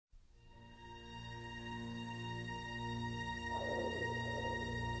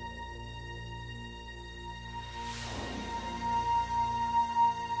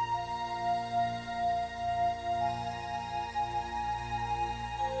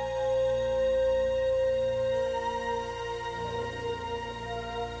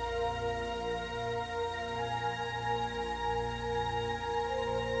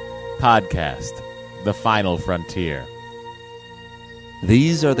Podcast, The Final Frontier.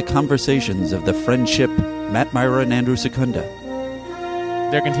 These are the conversations of the friendship Matt Myra and Andrew Secunda.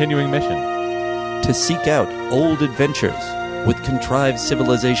 Their continuing mission. To seek out old adventures with contrived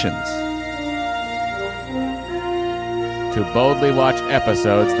civilizations. To boldly watch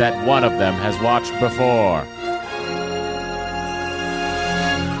episodes that one of them has watched before.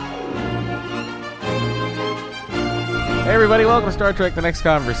 Hey everybody, welcome to Star Trek The Next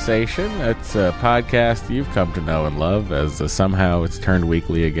Conversation. It's a podcast you've come to know and love, as somehow it's turned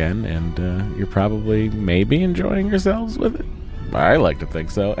weekly again, and you're probably maybe enjoying yourselves with it. I like to think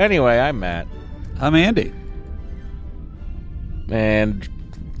so. Anyway, I'm Matt. I'm Andy. And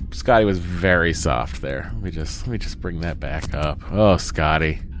Scotty was very soft there. Let me just bring that back up. Oh,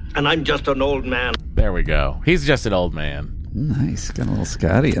 Scotty. And I'm just an old man. There we go. He's just an old man. Nice. Got a little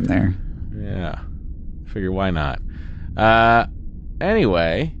Scotty in there. Yeah. Figure why not?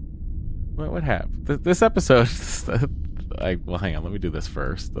 Anyway, what happened? This episode, well, hang on. Let me do this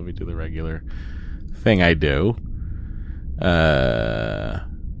first. Let me do the regular thing I do.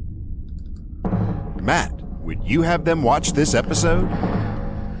 Matt, would you have them watch this episode?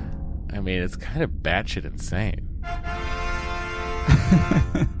 I mean, it's kind of batshit insane.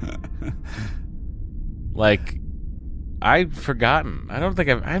 Like, I've forgotten. I don't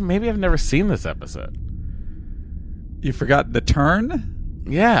think maybe I've never seen this episode. You forgot the turn?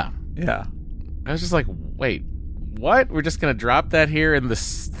 Yeah. Yeah. I was just like, wait, what? We're just going to drop that here in the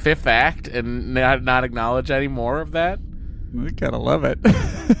fifth act and not acknowledge any more of that? We gotta love it.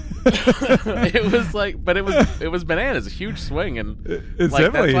 It was like, but it was bananas, a huge swing, and it's like,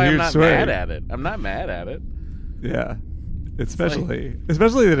 definitely that's why a huge I'm not swing. mad at it. I'm not mad at it. Yeah. Especially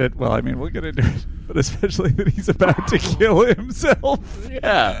that it, well, I mean, we'll get into it, but especially that he's about to kill himself.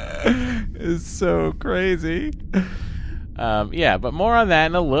 Yeah. Is so crazy. Yeah, but more on that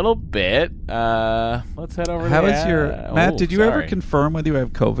in a little bit. Let's head over How to is your Matt, did you ever confirm whether you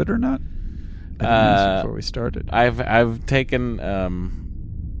have COVID or not? I didn't ask before we started. I've taken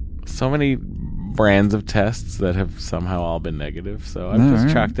so many brands of tests that have somehow all been negative, so I've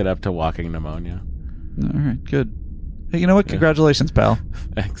just chalked it up to walking pneumonia. All right, good. Hey, you know what? Congratulations, pal.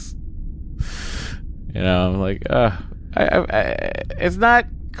 Thanks. You know, like, it's not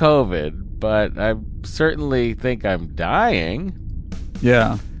COVID, but I certainly think I'm dying.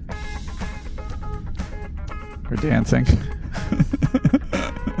 Yeah. We're dancing.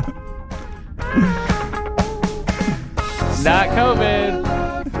 Not COVID.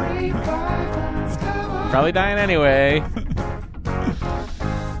 Probably dying anyway.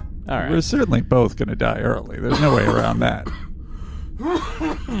 All right. We're certainly both going to die early. There's no way around that.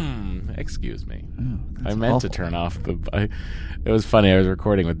 Excuse me. Oh, I meant to turn off it was funny. I was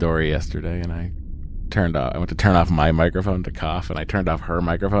recording with Dory yesterday, and I went to turn off my microphone to cough, and I turned off her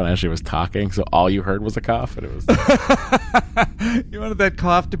microphone as she was talking, so all you heard was a cough, and it was... You wanted that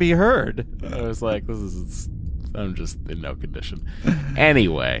cough to be heard. I was like, I'm just in no condition.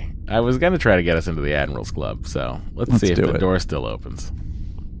 Anyway, I was going to try to get us into the Admirals Club, so let's see if the door still opens.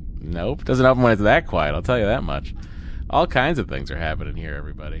 Nope, doesn't open when it's that quiet, I'll tell you that much. All kinds of things are happening here,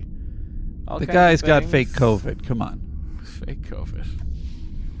 everybody. The guy's got fake COVID, come on. Fake COVID.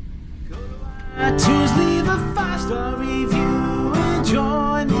 Tuesday, the 5-star review, and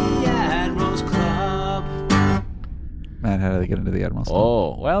join the Admirals Club. Matt, how do they get into the Admirals Club?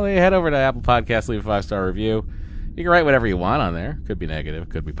 Oh, well, they head over to Apple Podcasts, leave a 5-star review. You can write whatever you want on there. Could be negative,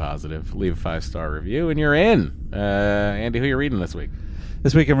 could be positive. Leave a 5-star review, and you're in. Andy, who are you reading this week?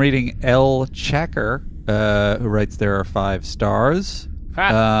 This week I'm reading L. Chacker, who writes there are 5 stars.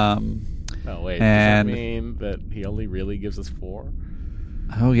 Oh, wait. Does that mean that he only really gives us 4?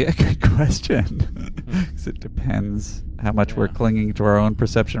 Oh, yeah, good question. 'Cause it depends how much we're clinging to our own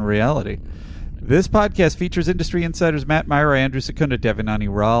perception of reality. This podcast features industry insiders Matt Myra, Andrew Secunda, Devanani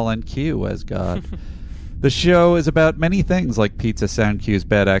Rall, and Q as God. The show is about many things like pizza, sound cues,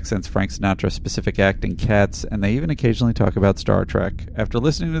 bad accents, Frank Sinatra, specific acting, cats, and they even occasionally talk about Star Trek. After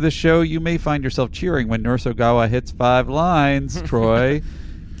listening to this show, you may find yourself cheering when Nurse Ogawa hits 5 lines. Troy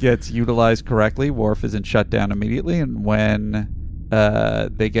gets utilized correctly. Worf isn't shut down immediately. And when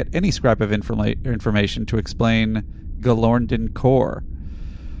they get any scrap of information to explain Galorndon Core.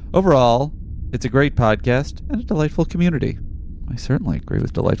 Overall, it's a great podcast and a delightful community. I certainly agree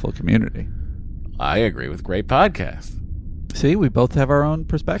with delightful community. I agree with great podcast. See, we both have our own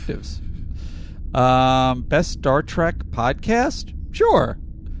perspectives. Best Star Trek podcast? Sure.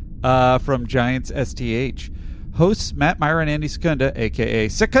 From Giants STH. Hosts Matt Myra and Andy Secunda, a.k.a.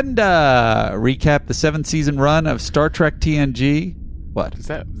 Secunda, recap the 7-season run of Star Trek TNG. What? Does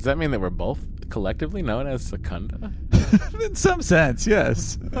that mean that we're both collectively known as Secunda? In some sense,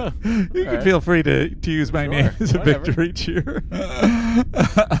 yes. You can feel free to use my name as a victory cheer.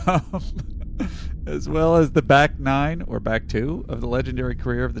 As well as the back 9 or back 2 of the legendary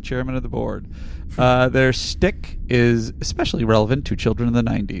career of the chairman of the board. Their shtick is especially relevant to children in the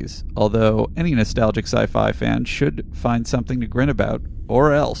 90s, although any nostalgic sci-fi fan should find something to grin about,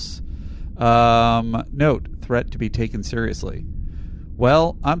 or else. Note, threat to be taken seriously.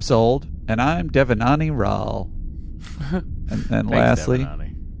 Well, I'm sold, and I'm Devanani Ral. And then lastly,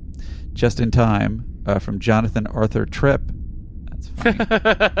 Devanani. just in time, from Jonathan Arthur Tripp. That's funny.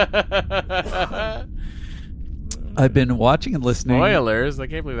 I've been watching and listening. Spoilers! I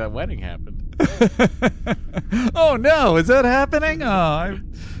can't believe that wedding happened. Oh no, is that happening? Oh,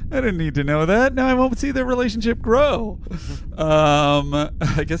 I didn't need to know that. Now I won't see their relationship grow.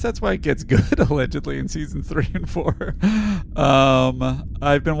 I guess that's why it gets good, allegedly, in season 3 and 4.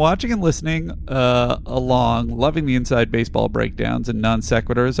 I've been watching and listening along, loving the inside baseball breakdowns and non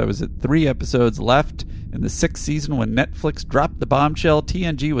sequiturs. I was at 3 episodes left in the 6th season when Netflix dropped the bombshell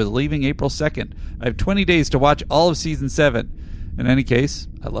TNG was leaving April 2nd. I have 20 days to watch all of season 7. In any case,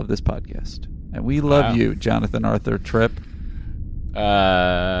 I love this podcast. And we love you, Jonathan Arthur Tripp.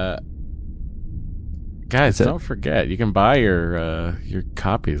 Guys, don't forget, you can buy your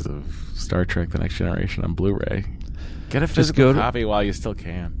copies of Star Trek The Next Generation on Blu-ray. Get a physical copy while you still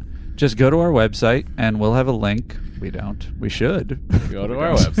can. Just go to our website, and we'll have a link. We don't. We should. Go to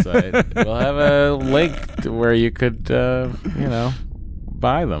our website. We'll have a link to where you could,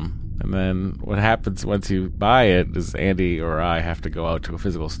 buy them. And then what happens once you buy it is Andy or I have to go out to a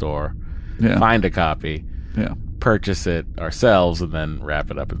physical store, find a copy, purchase it ourselves, and then wrap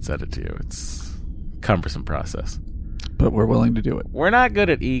it up and send it to you. It's a cumbersome process. But we're willing to do it. We're not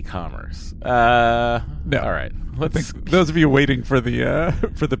good at e-commerce. No. All right. I think those of you waiting for the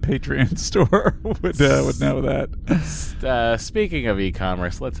Patreon store would know that. Speaking of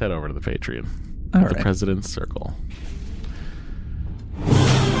e-commerce, let's head over to the Patreon. The President's Circle.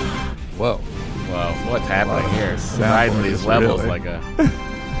 Whoa, what's happening here? Riding these levels like a...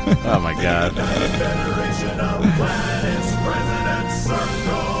 Oh, my God. Federation of Planets, President's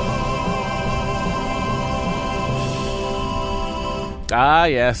Circle. Ah,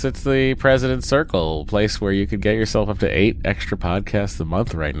 yes, it's the President's Circle, a place where you could get yourself up to 8 extra podcasts a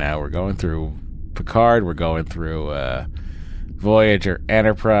month right now. We're going through Picard, we're going through Voyager,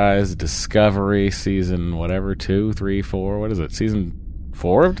 Enterprise, Discovery, season whatever, 2, 3, 4, what is it, season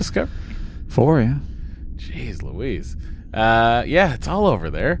 4 of Discovery? 4, yeah. Jeez Louise. It's all over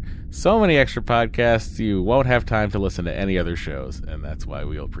there. So many extra podcasts, you won't have time to listen to any other shows, and that's why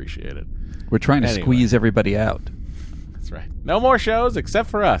we'll appreciate it. We're trying to squeeze everybody out. That's right. No more shows except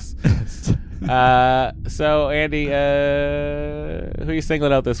for us. So, Andy, who are you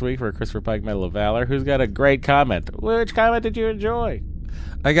singling out this week for a Christopher Pike Medal of Valor? Who's got a great comment? Which comment did you enjoy?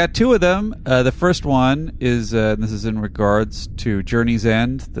 I got 2 of them. The first one is, this is in regards to Journey's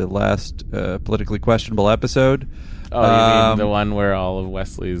End, the last politically questionable episode. Oh, you mean the one where all of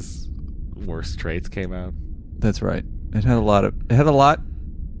Wesley's worst traits came out? That's right. It had a lot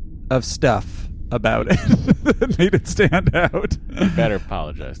of stuff about it that made it stand out. You better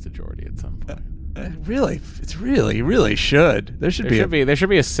apologize to Geordi at some point. Really should. There should be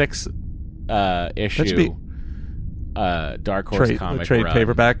a 6 issue Dark Horse comic trade run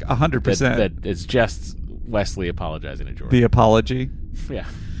paperback, 100%. That it's just Wesley apologizing to Geordi. The apology. Yeah.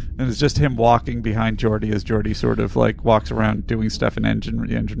 And it's just him walking behind Geordi as Geordi sort of like walks around doing stuff in the engine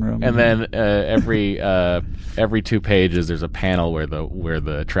room. And then every 2 pages there's a panel where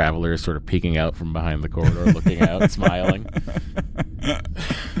the traveler is sort of peeking out from behind the corridor, looking out, smiling.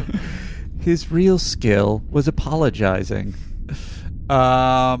 His real skill was apologizing.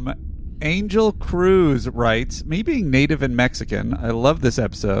 Angel Cruz writes, me being native and Mexican, I love this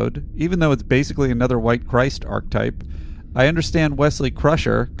episode, even though it's basically another White Christ archetype. I understand Wesley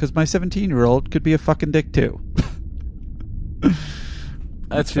Crusher, because my 17-year-old could be a fucking dick, too.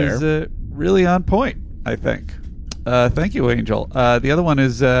 That's fair. Which is really on point, I think. Thank you, Angel. The other one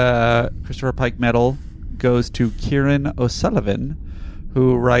is Christopher Pike Medal goes to Kieran O'Sullivan,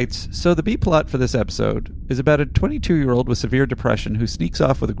 who writes, so the B-plot for this episode is about a 22-year-old with severe depression who sneaks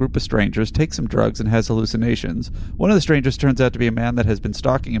off with a group of strangers, takes some drugs, and has hallucinations. One of the strangers turns out to be a man that has been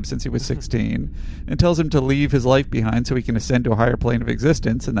stalking him since he was 16 and tells him to leave his life behind so he can ascend to a higher plane of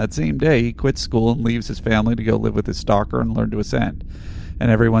existence, and that same day he quits school and leaves his family to go live with his stalker and learn to ascend. And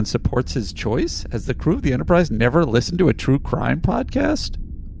everyone supports his choice, as the crew of the Enterprise never listened to a true crime podcast?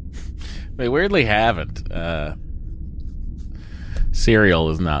 They weirdly haven't. Serial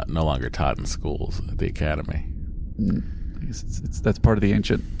is no longer taught in schools at the academy. I guess that's part of the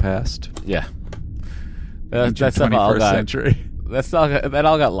ancient past. Yeah. That's 21st century. That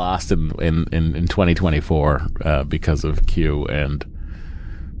all got lost in 2024 because of Q and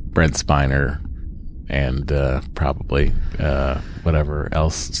Brent Spiner and probably whatever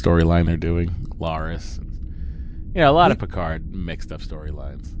else storyline they're doing, Laris. A lot of Picard mixed up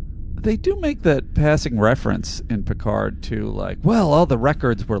storylines. They do make that passing reference in Picard to, like, well, all the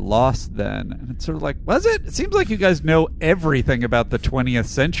records were lost then. And it's sort of like, was it? It seems like you guys know everything about the 20th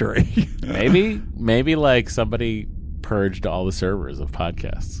century. Maybe like somebody purged all the servers of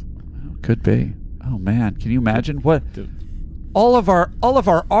podcasts. Could be. Oh man, can you imagine what all of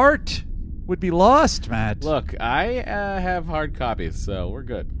our art would be lost, Matt? Look, I have hard copies, so we're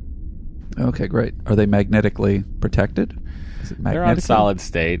good. Okay, great. Are they magnetically protected? Is it magnetically? They're on solid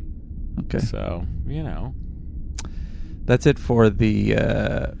state. Okay. So, That's it for the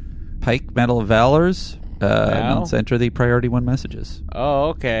Pike Medal of Valors. Now let's enter the Priority 1 messages. Oh,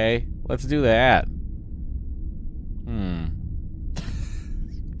 okay. Let's do that.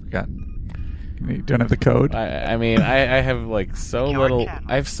 Forgotten. You don't have the code? I have like so little.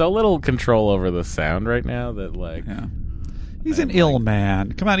 I have so little control over the sound right now that Yeah. He's an ill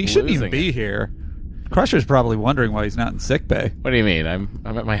man. Come on, he shouldn't even be here. Crusher's probably wondering why he's not in sickbay. What do you mean? I'm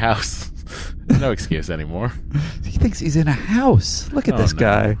at my house. There's no excuse anymore. He thinks he's in a house. Look at this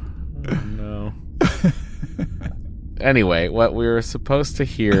guy. Oh, no. Anyway, what we were supposed to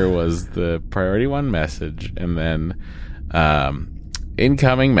hear was the Priority 1 message, and then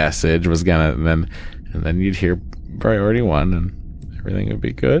incoming message was gonna, and then you'd hear Priority 1, and everything would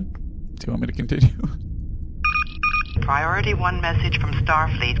be good. Do you want me to continue? Priority 1 message from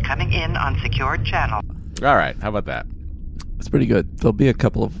Starfleet coming in on secured channel. All right, how about that? That's pretty good. There'll be a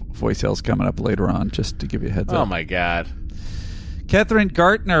couple of voicemails coming up later on, just to give you a heads up. Oh my God. Catherine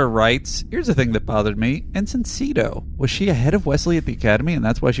Gartner writes, here's the thing that bothered me. Ensign Cito, was she ahead of Wesley at the Academy, and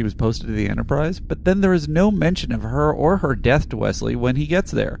that's why she was posted to the Enterprise? But then there is no mention of her or her death to Wesley when he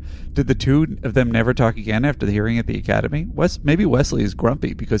gets there. Did the two of them never talk again after the hearing at the Academy? Maybe Wesley is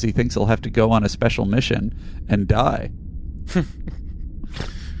grumpy because he thinks he'll have to go on a special mission and die. I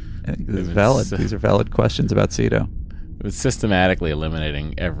think this is valid. These are valid questions about Cito. It was systematically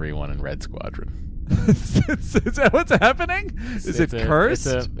eliminating everyone in Red Squadron. Is that what's happening? Is it cursed?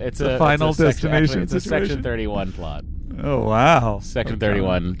 It's a final destination it's a situation? Section 31 plot. Oh, wow. Section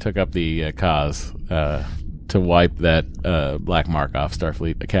 31 took up the cause to wipe that black mark off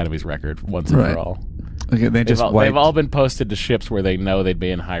Starfleet Academy's record once and for all. Okay, they've all been posted to ships where they know they'd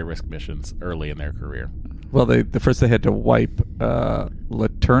be in high-risk missions early in their career. Well, first they had to wipe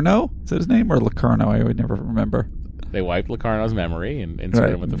Laterno? Is that his name? Or Locarno? I would never remember. They wiped Locarno's memory and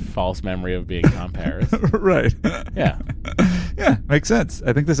inserted him with the false memory of being Tom Paris. Right. Yeah. Yeah, makes sense.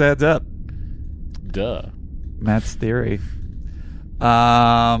 I think this adds up. Duh. Matt's theory.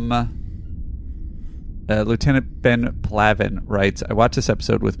 Lieutenant Ben Plavin writes, I watched this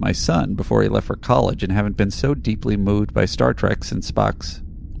episode with my son before he left for college and haven't been so deeply moved by Star Trek since Spock's...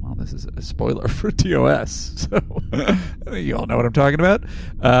 Well, this is a spoiler for TOS, so you all know what I'm talking about.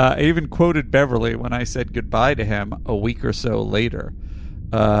 I even quoted Beverly when I said goodbye to him a week or so later.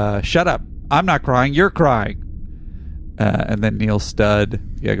 Shut up. I'm not crying. You're crying. And then Neil Studd.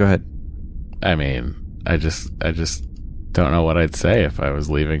 Yeah, go ahead. I mean, I just don't know what I'd say if I was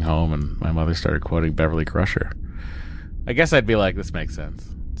leaving home and my mother started quoting Beverly Crusher. I guess I'd be like, this makes sense.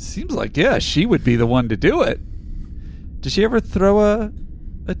 Seems like, yeah, she would be the one to do it. Did she ever throw a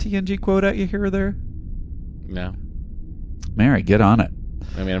TNG quote at you here or there? No. Mary, get on it.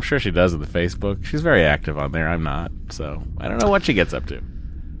 I mean, I'm sure she does at the Facebook. She's very active on there. I'm not. So I don't know what she gets up to.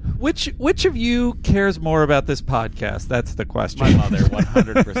 Which of you cares more about this podcast? That's the question. My mother,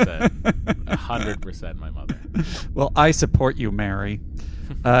 100%. 100% my mother. Well, I support you, Mary.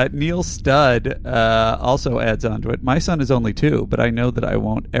 Neil Studd also adds on to it. My son is only 2, but I know that I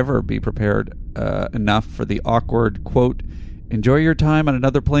won't ever be prepared enough for the awkward, quote, enjoy your time on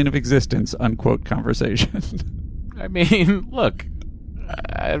another plane of existence, unquote, conversation. I mean, look,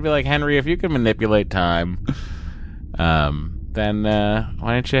 I'd be like, Henry, if you can manipulate time, then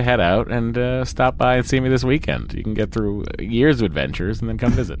why don't you head out and stop by and see me this weekend? You can get through years of adventures and then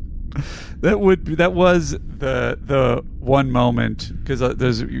come visit. That was the one moment, because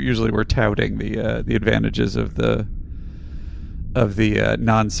there's usually we're touting the advantages of the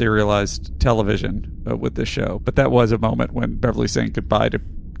non-serialized television with this show, but that was a moment when Beverly's saying goodbye to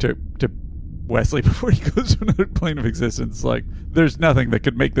Wesley before he goes to another plane of existence. Like, there's nothing that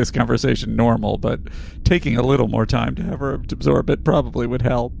could make this conversation normal, but taking a little more time to have her absorb it probably would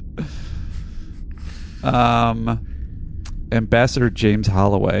help. Ambassador James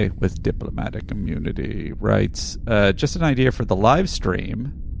Holloway with diplomatic immunity writes, just an idea for the live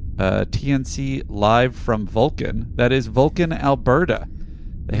stream. TNC live from Vulcan. That is Vulcan, Alberta.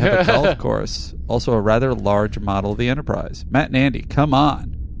 They have a golf course. Also a rather large model of the Enterprise. Matt and Andy, come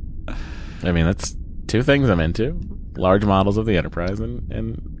on. I mean, that's two things I'm into. Large models of the Enterprise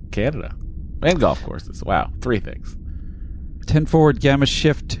and Canada. And golf courses. Wow, 3 things. 10 Forward Gamma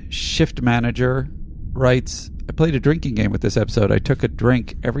Shift Manager writes, I played a drinking game with this episode. I took a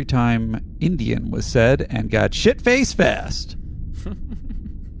drink every time Indian was said and got shit-faced fast.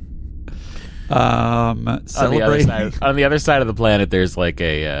 On the other side of the planet, there's like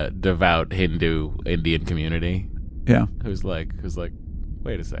a devout Hindu Indian community. Yeah. Who's like,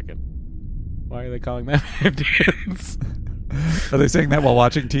 wait a second. Why are they calling them Indians? Are they saying that while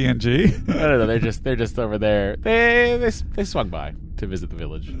watching TNG? I don't know. They're just over there. They swung by to visit the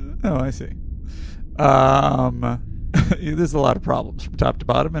village. Oh, I see. There's a lot of problems from top to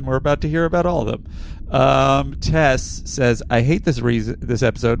bottom, and we're about to hear about all of them. Tess says, I hate this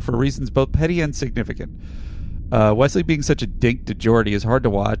episode for reasons both petty and significant. Wesley being such a dink to Geordi is hard to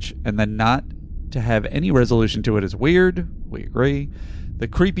watch, and then not to have any resolution to it is weird. We agree. The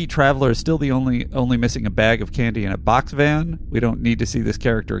creepy traveler is still the only missing a bag of candy in a box van. We don't need to see this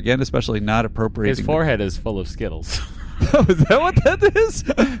character again, especially not appropriating. His forehead is full of Skittles. Oh, is that what that is?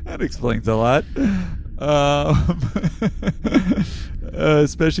 That explains a lot.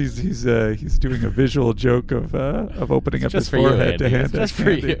 Especially he's doing a visual joke of opening up his forehead to hand out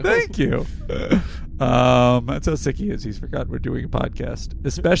candy. Thank you. That's how sick he is. He's forgotten we're doing a podcast.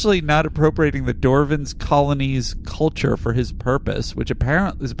 Especially not appropriating the Dorvan's colony's culture for his purpose, which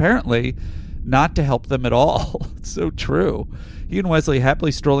is apparently not to help them at all. It's so true. He and Wesley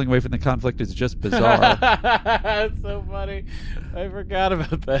happily strolling away from the conflict is just bizarre. That's so funny. I forgot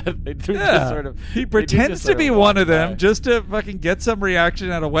about that. They do just sort of. He pretends to be one of them just to fucking get some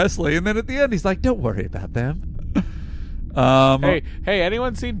reaction out of Wesley, and then at the end he's like, "Don't worry about them." Hey,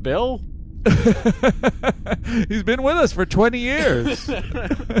 anyone seen Bill? He's been with us for 20 years.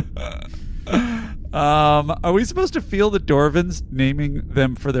 Are we supposed to feel the Dorvans naming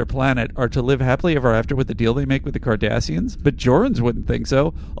them for their planet are to live happily ever after with the deal they make with the Cardassians? But Jorans wouldn't think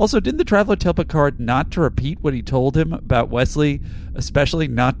so. Also, didn't the Traveler tell Picard not to repeat what he told him about Wesley, especially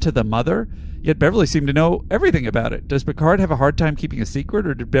not to the mother? Yet Beverly seemed to know everything about it. Does Picard have a hard time keeping a secret,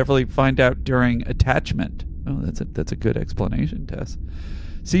 or did Beverly find out during attachment? Oh, that's a good explanation, Tess.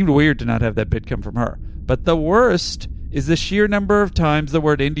 Seemed weird to not have that bit come from her. But the worst is the sheer number of times the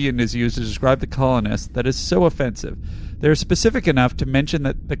word Indian is used to describe the colonists that is so offensive. They're specific enough to mention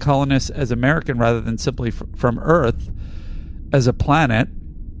that the colonists as American rather than simply from Earth as a planet,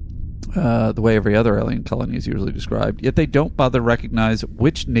 the way every other alien colony is usually described, yet they don't bother to recognize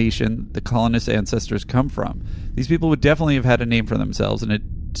which nation the colonists' ancestors come from. These people would definitely have had a name for themselves, and it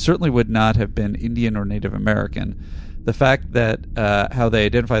certainly would not have been Indian or Native American. The fact that how they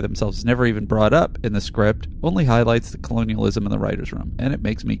identify themselves is never even brought up in the script only highlights the colonialism in the writer's room, and it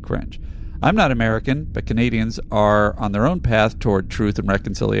makes me cringe. I'm not American, but Canadians are on their own path toward truth and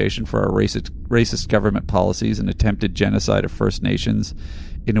reconciliation for our racist government policies and attempted genocide of First Nations,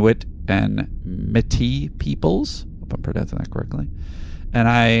 Inuit, and Métis peoples. Hope I'm pronouncing that correctly. And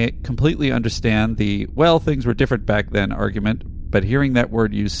I completely understand the, well, things were different back then argument, but hearing that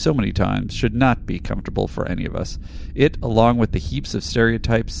word used so many times should not be comfortable for any of us. It, along with the heaps of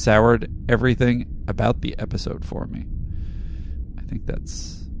stereotypes, soured everything about the episode for me. I think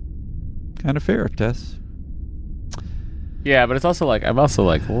that's kind of fair, Tess. Yeah, but it's also like, I'm also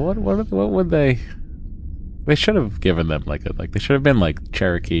like, what would they? They should have given them they should have been like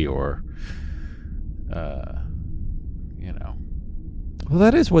Cherokee or, Well,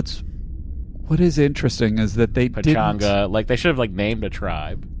 that is what is interesting is that they Pachanga, didn't. they should have named a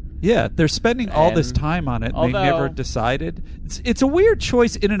tribe. Yeah, they're spending all this time on it. And they never decided. It's a weird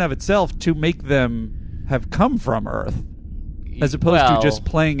choice in and of itself to make them have come from Earth, as opposed to just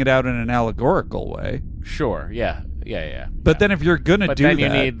playing it out in an allegorical way. Sure. Yeah. But then if you're gonna do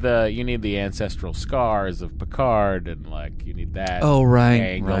that, you need the ancestral scars of Picard, and you need that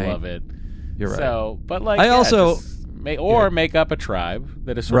angle of it. You're right. So, but make up a tribe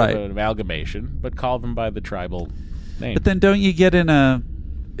that is sort of an amalgamation, but call them by the tribal name. But then don't you get in a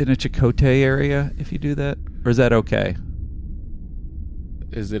Chakotay area if you do that? Or is that okay?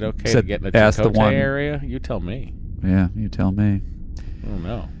 Is it okay to get in a Chakotay area? You tell me. Yeah, you tell me. I don't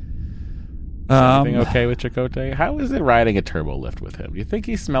know. Is anything okay with Chakotay? How is it riding a turbo lift with him? Do you think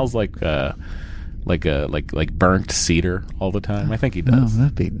he smells like burnt cedar all the time? I think he does. Oh,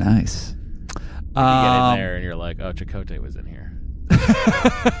 that'd be nice. You get in there and you're like, oh, Chakotay was in here.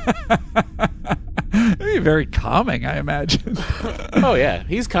 It'd be very calming, I imagine. Oh, yeah.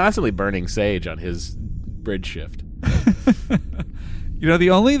 He's constantly burning sage on his bridge shift. The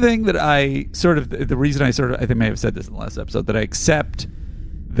only thing that the reason I think I may have said this in the last episode, that I accept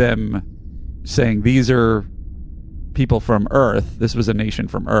them saying these are people from Earth, this was a nation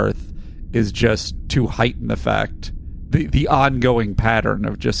from Earth, is just to heighten the fact, the ongoing pattern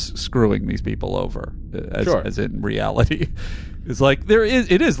of just screwing these people over, as in reality. It's like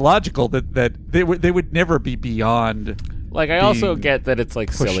it is logical that they would never be beyond. Like, I also get that it's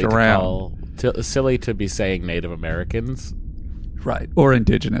like silly silly to be saying Native Americans, right, or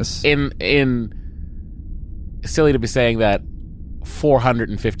indigenous. In silly to be saying that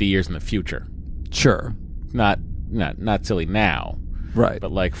 450 years in the future. Sure, not silly now, right?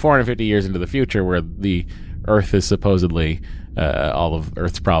 But like 450 years into the future, where the Earth is supposedly all of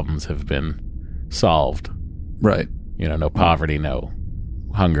Earth's problems have been solved, right? No poverty, no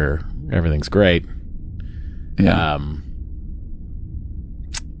hunger, everything's great. Yeah.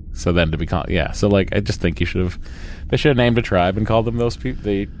 So then to become, so like, I just think they should have named a tribe and called them those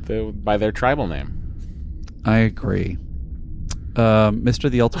people by their tribal name. I agree.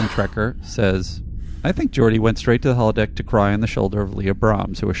 Mr. the Ultimate Trekker says, I think Geordi went straight to the holodeck to cry on the shoulder of Leah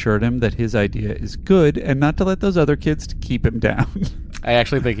Brahms, who assured him that his idea is good and not to let those other kids to keep him down. I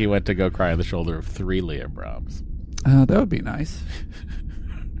actually think he went to go cry on the shoulder of 3 Leah Brahms. That would be nice.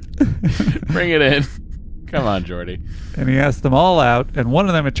 Bring it in. Come on, Geordi. And he asked them all out, and one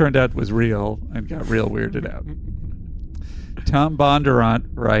of them, it turned out, was real and got real weirded out. Tom Bondurant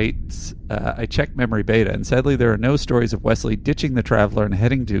writes, I checked Memory Beta, and sadly there are no stories of Wesley ditching the Traveler and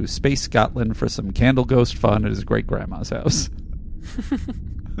heading to Space Scotland for some candle ghost fun at his great-grandma's house.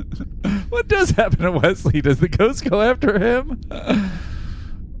 What does happen to Wesley? Does the ghost go after him?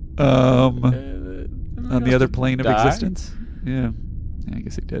 On the other plane of existence? Yeah, I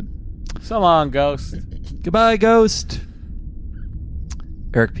guess he did. So long, Ghost. Goodbye, Ghost.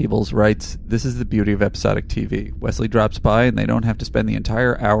 Eric Peebles writes, this is the beauty of episodic TV. Wesley drops by and they don't have to spend the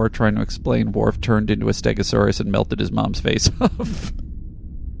entire hour trying to explain Worf turned into a stegosaurus and melted his mom's face off.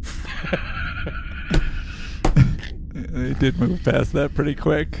 They did move past that pretty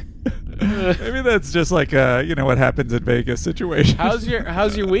quick. Maybe that's just like a, what happens in Vegas situation. How's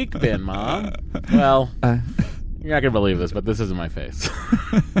your week been, Mom? Well, you're not gonna believe this, but this isn't my face.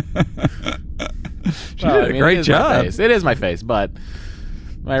 She did a great job. It is my face, but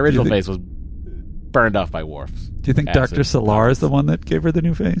my original face was burned off by Worf. Do you think Dr. Solar is the one that gave her the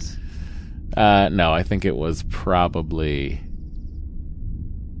new face? No, I think it was probably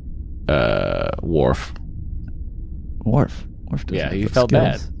Worf. Worf Yeah, he felt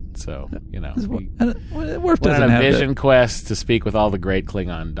bad. So, Worf doesn't went on a have vision quest to speak with all the great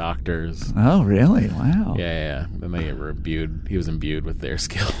Klingon doctors. Oh, really? Wow. Yeah. Then they were imbued. He was imbued with their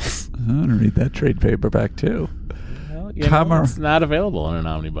skills. I want to read that trade paperback too. Well, it's not available in an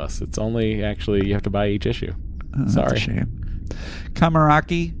omnibus. It's only actually you have to buy each issue. Oh, Sorry. That's a shame.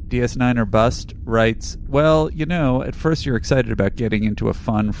 Kamaraki, DS9 or Bust, writes, well, at first you're excited about getting into a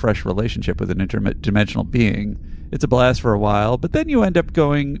fun, fresh relationship with an interdimensional being. It's a blast for a while, but then you end up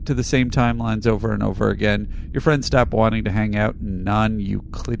going to the same timelines over and over again. Your friends stop wanting to hang out in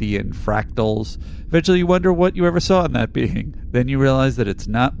non-Euclidean fractals. Eventually you wonder what you ever saw in that being. Then you realize that it's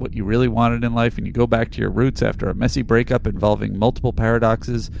not what you really wanted in life, and you go back to your roots after a messy breakup involving multiple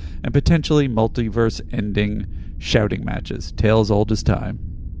paradoxes and potentially multiverse-ending shouting matches. Tales old as time.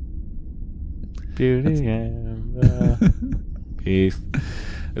 Beauty and peace.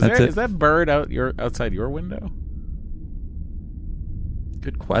 Is that bird outside your window?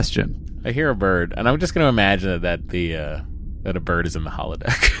 Good question. I hear a bird, and I'm just going to imagine that a bird is in the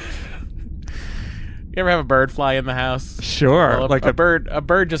holodeck. You ever have a bird fly in the house? Sure. Well, a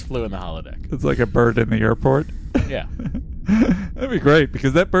bird just flew in the holodeck. It's like a bird in the airport? Yeah. That'd be great,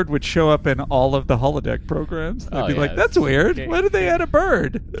 because that bird would show up in all of the holodeck programs. They'd be like, that's weird. Why did they add a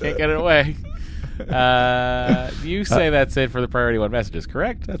bird? Can't get it away. You say that's it for the Priority 1 messages,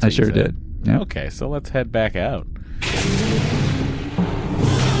 correct? That's I sure did. Yep. Okay, so let's head back out.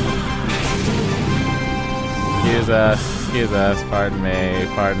 Excuse us. Pardon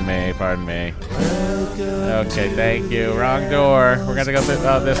me. Okay, thank you. Wrong door. We're going to go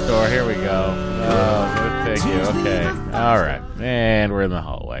this door. Here we go. Oh, thank you. Okay. All right. And we're in the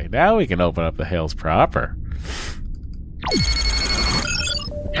hallway. Now we can open up the hills proper.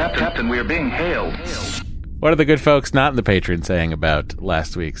 Captain, we are being hailed. What are the good folks not in the Patreon saying about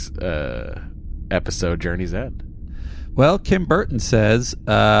last week's episode, Journey's End? Well, Kim Burton says,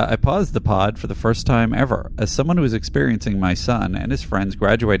 I paused the pod for the first time ever. As someone who is experiencing my son and his friends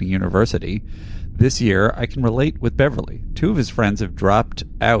graduating university this year, I can relate with Beverly. 2 of his friends have dropped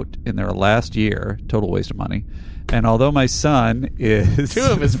out in their last year. Total waste of money. And although my son is... 2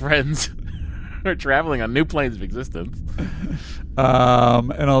 of his friends. We're traveling on new planes of existence.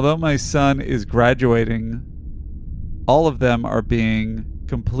 And although my son is graduating, all of them are being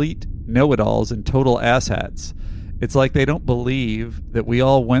complete know-it-alls and total asshats. It's like they don't believe that we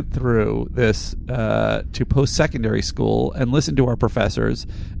all went through this to post-secondary school and listened to our professors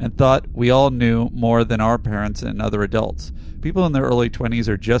and thought we all knew more than our parents and other adults. People in their early 20s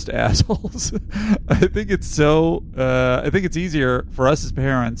are just assholes. I think it's easier for us as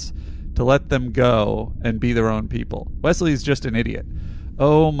parents to let them go and be their own people. Wesley's just an idiot.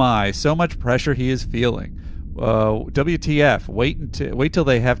 Oh my, so much pressure he is feeling. WTF, wait till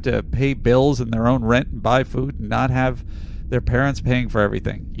they have to pay bills and their own rent and buy food and not have their parents paying for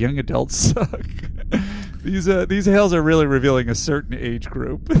everything. Young adults suck. These hails are really revealing a certain age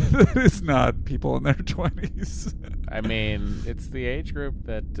group. It's not people in their 20s. I mean, it's the age group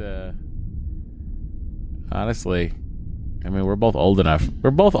that, honestly, I mean, we're both old enough.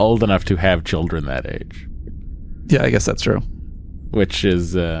 We're both old enough to have children that age. Yeah, I guess that's true. Which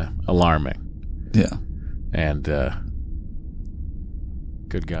is alarming. Yeah. And,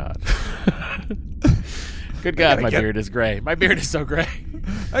 good God. Good God, my beard is gray. My beard is so gray.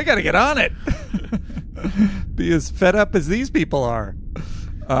 I gotta get on it. Be as fed up as these people are.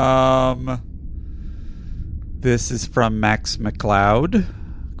 This is from Max McLeod.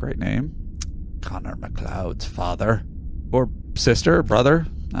 Great name. Connor McLeod's father. Or sister, or brother.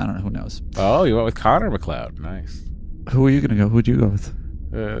 I don't know. Who knows? Oh, you went with Connor McLeod. Nice. Who are you going to go? Who'd you go with?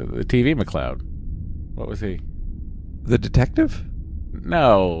 The TV McLeod. What was he? The detective?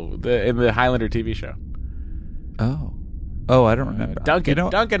 No, in the Highlander TV show. Oh, I don't remember. Duncan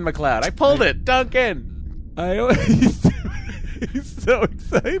McLeod. I pulled it. Duncan. He's so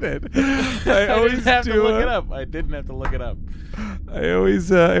excited. I didn't have to look it up. I didn't have to look it up. I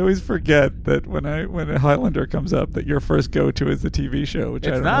always forget that when a Highlander comes up, that your first go-to is the TV show. Which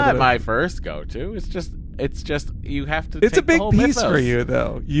it's I don't not know my first go-to. It's just you have to. It's take a big the whole piece mythos. for you,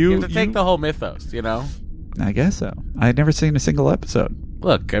 though. You have to take the whole mythos. You know. I guess so. I had never seen a single episode.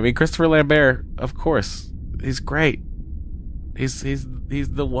 Look, I mean, Christopher Lambert, of course, he's great. He's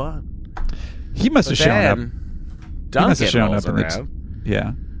the one. He must have shown up. Duncan rolls around.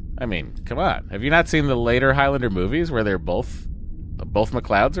 Yeah. I mean, come on. Have you not seen the later Highlander movies where they're both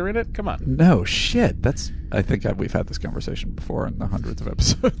McLeods are in it? Come on. No shit. I think we've had this conversation before in the hundreds of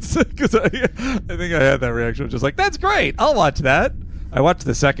episodes. Because I think I had that reaction, just like, that's great. I'll watch that. I watched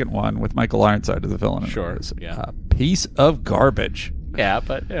the second one with Michael Ironside as the villain. Sure. It was yeah. A piece of garbage. Yeah,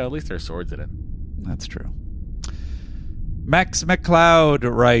 but at least there's swords in it. That's true. Max McLeod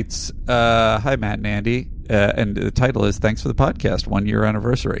writes, hi, Matt and Andy. And the title is Thanks for the Podcast, 1 year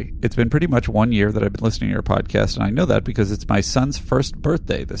anniversary. It's been pretty much 1 year that I've been listening to your podcast, and I know that because it's my son's first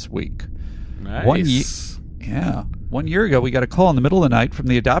birthday this week. Nice. 1 year ago, we got a call in the middle of the night from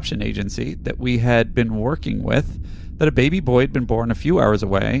the adoption agency that we had been working with that a baby boy had been born a few hours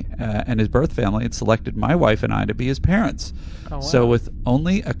away, and his birth family had selected my wife and I to be his parents. Oh, wow. So with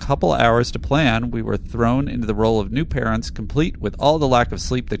only a couple hours to plan, we were thrown into the role of new parents, complete with all the lack of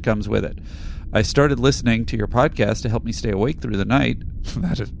sleep that comes with it. I started listening to your podcast to help me stay awake through the night.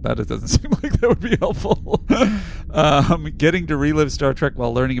 That doesn't seem like that would be helpful. Getting to relive Star Trek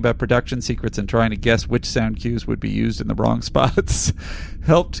while learning about production secrets and trying to guess which sound cues would be used in the wrong spots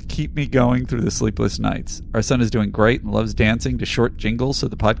helped keep me going through the sleepless nights. Our son is doing great and loves dancing to short jingles, so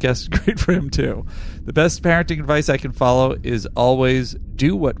the podcast is great for him too. The best parenting advice I can follow is always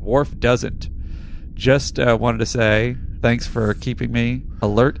do what Worf doesn't. Just wanted to say thanks for keeping me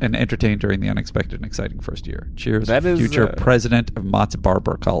alert and entertained during the unexpected and exciting first year. Cheers, future president of Mott's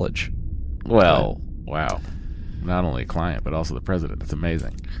Barber College. Well, wow. Not only a client, but also the president. That's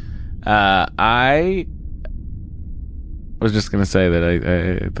amazing. I was just going to say that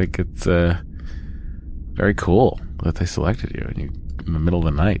I think it's very cool that they selected you, and you in the middle of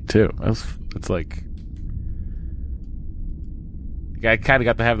the night, too. It's like... I kind of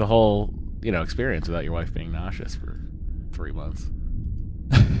got to have the whole... experience without your wife being nauseous for 3 months.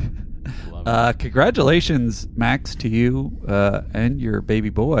 Congratulations, Max, to you and your baby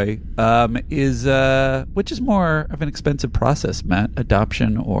boy. Which is more of an expensive process, Matt?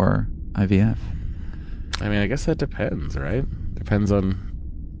 Adoption or IVF? I mean, I guess that depends, right? Depends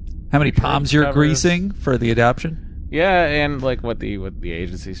on how many palms you're greasing for the adoption. Yeah, and like what the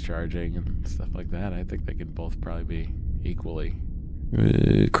agency's charging and stuff like that. I think they can both probably be equally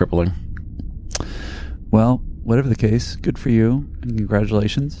crippling. Well, whatever the case, good for you, and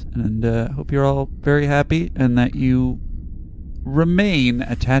congratulations, and hope you're all very happy, and that you remain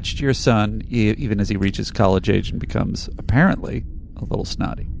attached to your son even as he reaches college age and becomes, apparently, a little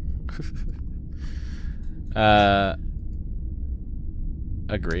snotty.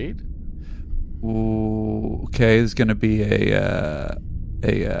 Agreed? Ooh, okay, there's going to be a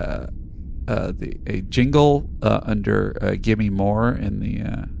jingle under "Gimme More" in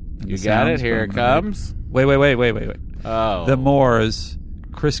the. You got it. Here it comes. Wait. Oh, The Moors,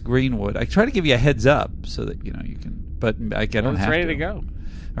 Chris Greenwood. I try to give you a heads up so that you can, but I don't have to. It's ready to go.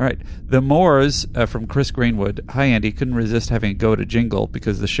 All right. The Moors from Chris Greenwood. Hi, Andy. Couldn't resist having a go at a jingle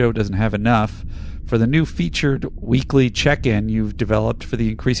because the show doesn't have enough. For the new featured weekly check-in you've developed for the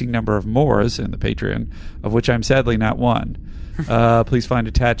increasing number of Moors in the Patreon, of which I'm sadly not one. Please find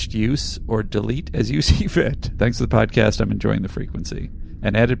attached use or delete as you see fit. Thanks to the podcast, I'm enjoying the frequency.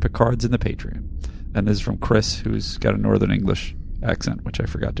 And added Picards in the Patreon. And this is from Chris, who's got a Northern English accent, which I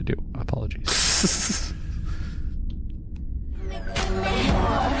forgot to do. Apologies.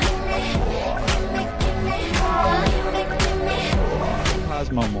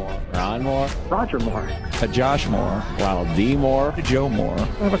 Cosmo Moore. Ron Moore. Roger Moore. A Josh Moore. Ronald D. Moore. A Joe Moore. I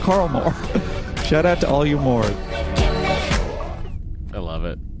have a Carl Moore. Shout out to all you Moores. I love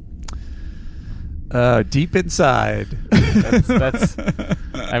it. Deep inside. That's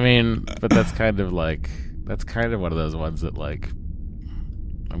I mean, but that's kind of one of those ones that like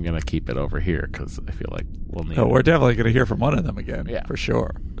I'm gonna keep it over here because I feel like we'll need. Oh, we're definitely gonna hear from one of them again. Yeah, for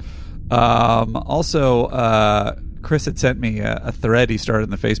sure. Also, Chris had sent me a thread he started in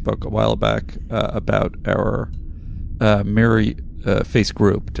the Facebook a while back about our mirror face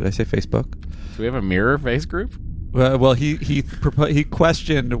group. Did I say Facebook? Do we have a mirror face group? Well, he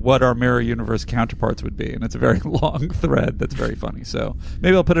questioned what our mirror universe counterparts would be, and it's a very long thread that's very funny. So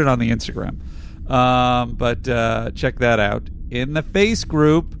maybe I'll put it on the Instagram. But check that out. In the face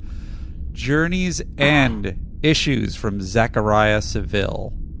group, Journey's End issues from Zachariah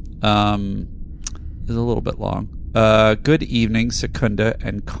Seville. It's a little bit long. Good evening, Secunda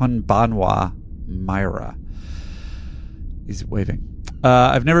and Konbanwa Myra. He's waving.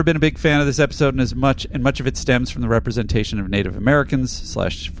 I've never been a big fan of this episode, and much of it stems from the representation of Native Americans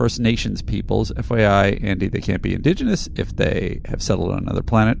 / First Nations peoples. FYI, Andy, they can't be indigenous if they have settled on another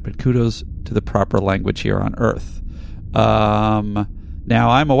planet, but kudos to the proper language here on Earth.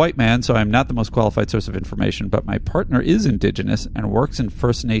 Now, I'm a white man, so I'm not the most qualified source of information, but my partner is indigenous and works in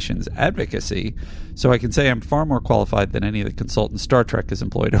First Nations advocacy, so I can say I'm far more qualified than any of the consultants Star Trek has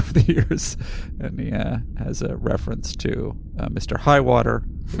employed over the years. And he has a reference to Mr. Highwater,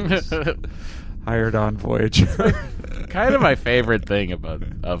 who's hired on Voyager. Kind of my favorite thing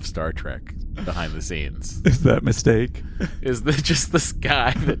of Star Trek behind the scenes. Is that mistake? Is just this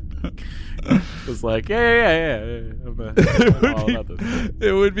guy that was like, yeah. I'm all about this.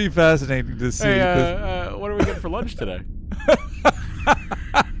 It would be fascinating to see. Hey, what are we getting for lunch today?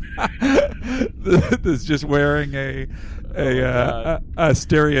 This just wearing a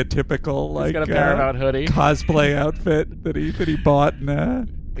stereotypical like he's got a Paramount hoodie cosplay outfit that he bought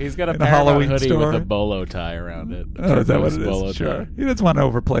in he's got a in Paramount hoodie store with a bolo tie around it. Oh, is that what it bolo is? Sure. Tie. He doesn't want to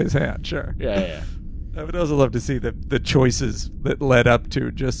overplay his hand. Sure. Yeah. I would also love to see the choices that led up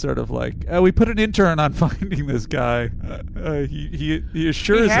to just sort of like, we put an intern on finding this guy. He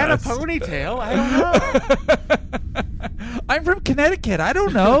assures us. He had a ponytail. I don't know. I'm from Connecticut. I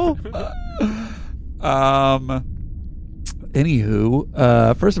don't know.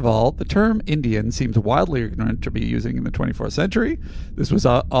 Anywho, first of all, the term Indian seems wildly ignorant to be using in the 24th century. This was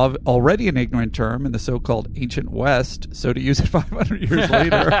already an ignorant term in the so-called ancient West, so to use it 500 years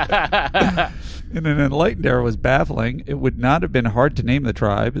later in an enlightened era was baffling. It would not have been hard to name the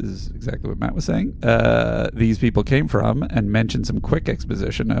tribe, is exactly what Matt was saying, these people came from, and mention some quick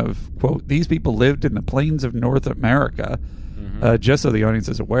exposition of, quote, these people lived in the plains of North America, just so the audience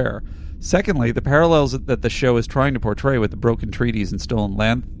is aware. Secondly, the parallels that the show is trying to portray with the broken treaties and stolen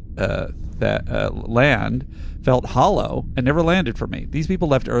land felt hollow and never landed for me. These people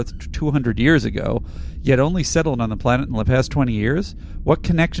left Earth 200 years ago, yet only settled on the planet in the past 20 years? What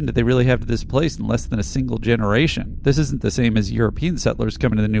connection did they really have to this place in less than a single generation? This isn't the same as European settlers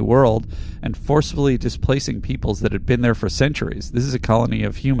coming to the New World and forcefully displacing peoples that had been there for centuries. This is a colony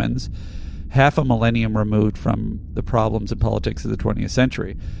of humans, half a millennium removed from the problems and politics of the 20th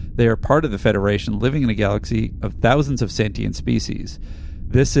century. They are part of the Federation, living in a galaxy of thousands of sentient species.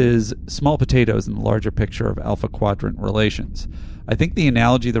 This is small potatoes in the larger picture of Alpha Quadrant relations. I think the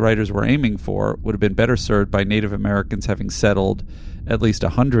analogy the writers were aiming for would have been better served by Native Americans having settled at least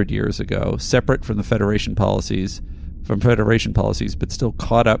 100 years ago, separate from Federation policies, but still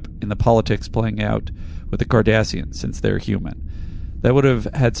caught up in the politics playing out with the Cardassians, since they're human. That would have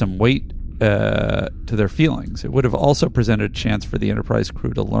had some weight to their feelings. It would have also presented a chance for the Enterprise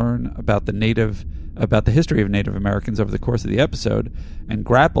crew to learn about the history of Native Americans over the course of the episode and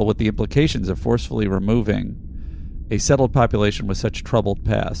grapple with the implications of forcefully removing a settled population with such troubled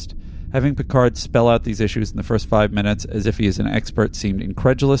past. Having Picard spell out these issues in the first 5 minutes as if he is an expert seemed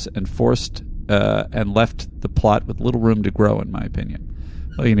incredulous and forced and left the plot with little room to grow, in my opinion.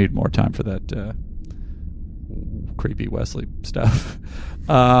 Well, you need more time for that creepy Wesley stuff.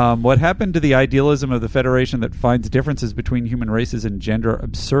 What happened to the idealism of the Federation that finds differences between human races and gender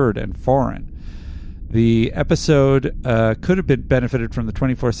absurd and foreign? The episode could have been benefited from the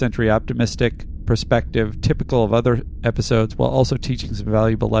 24th century optimistic perspective typical of other episodes, while also teaching some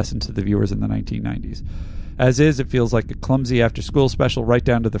valuable lessons to the viewers in the 1990s. As is, it feels like a clumsy after-school special right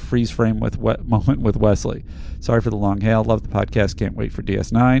down to the freeze frame moment with Wesley. Sorry for the long hail. Love the podcast. Can't wait for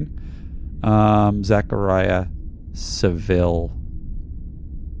DS9. Zachariah Seville.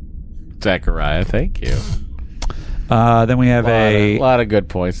 Zachariah, thank you. Then we have a lot of good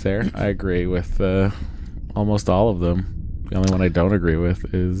points there. I agree with almost all of them. The only one I don't agree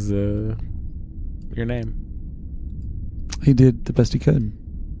with is your name. He did the best he could.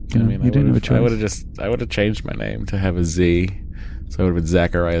 He didn't have a choice. I would have changed my name to have a Z, so it would have been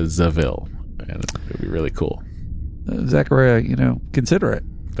Zachariah Zaville, and it would be really cool. Zachariah, consider it.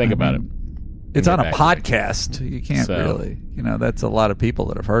 Think about it. It's on a podcast. You can't really. That's a lot of people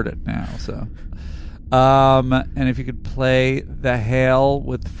that have heard it now. So, and if you could play the hail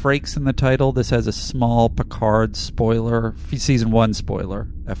with Frakes in the title, this has a small Picard spoiler, season 1 spoiler,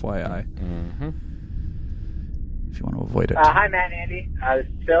 FYI. Mm-hmm. If you want to avoid it. Hi, Matt and Andy. This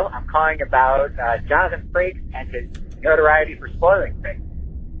is Phil. I'm calling about Jonathan Frakes and his notoriety for spoiling things.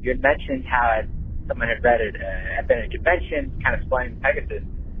 You had mentioned how someone had read it, had been at a convention, kind of spoiling Pegasus.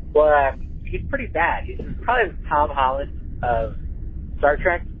 Well, he's pretty bad. He's probably the Tom Holland of Star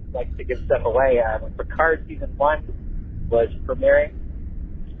Trek, likes to give stuff away. When Picard season 1 was premiering,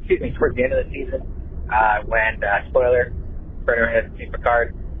 towards the end of the season, when, spoiler, for anyone who hasn't seen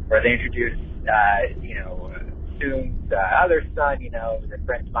Picard, where they introduced, Soon's other son, that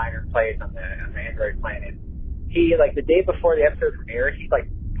Brent Spiner plays on the android planet. He, the day before the episode premiered, he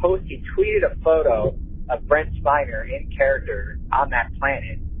tweeted a photo of Brent Spiner in character on that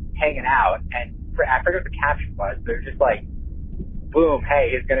planet, hanging out, and I forget what the caption was, but it was just boom,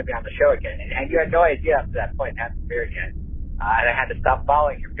 hey, he's going to be on the show again. And you had no idea up to that point, it hadn't premiered yet. And I had to stop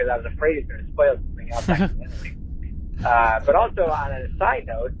following him because I was afraid he was going to spoil something else accidentally. But also, on a side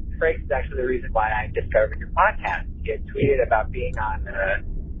note, Frakes is actually the reason why I discovered your podcast. You had tweeted about being on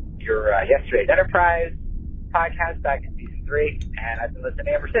your Yesterday's Enterprise podcast back in season 3, and I've been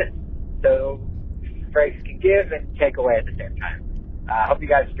listening ever since. So Frakes can give and take away at the same time. Hope you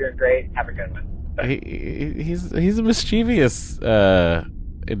guys are doing great. Have a good one. He's a mischievous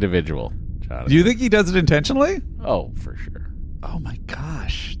individual, Jonathan. Do you think he does it intentionally? Oh, for sure. Oh my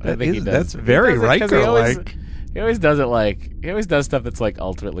gosh, that's very Riker-like. He always does it he always does stuff that's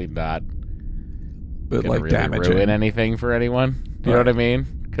ultimately not but really damaging, ruin anything for anyone. Do you know what I mean?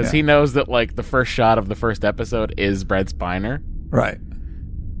 Because he knows that the first shot of the first episode is Brent Spiner, right?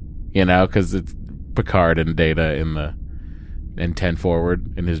 Because it's Picard and Data in 10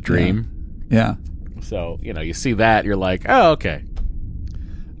 Forward in his dream. Yeah. So you see that, you're like, oh, okay.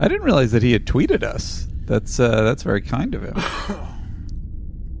 I didn't realize that he had tweeted us. That's very kind of him.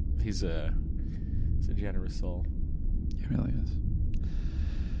 He's a generous soul. He really is.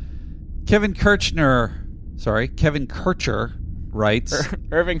 Kevin Kirchner writes.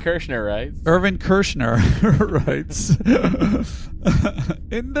 Irvin Kershner writes. Irvin Kershner writes.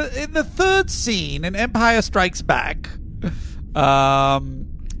 in the third scene in Empire Strikes Back. Hi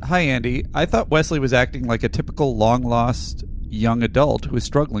Andy. I thought Wesley was acting like a typical long-lost young adult who is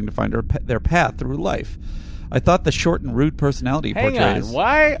struggling to find their path through life. I thought the short and rude personality Hang portrays. on.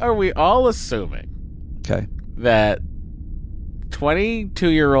 Why are we all assuming that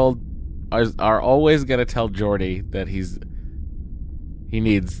 22-year-old are always going to tell Geordi that he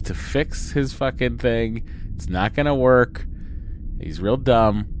needs to fix his fucking thing? It's not going to work. He's real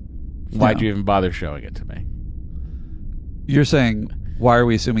dumb. Why'd you even bother showing it to me? You're saying, why are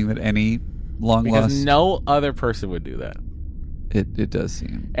we assuming that any long-lost... Because no other person would do that. It does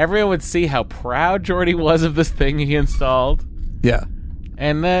seem. Everyone would see how proud Geordi was of this thing he installed. Yeah.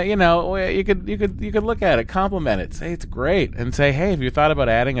 And you could look at it, compliment it, say it's great, and say, hey, have you thought about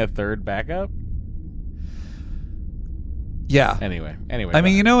adding a third backup? Yeah. Anyway. I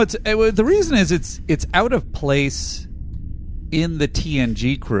mean, the reason is it's out of place in the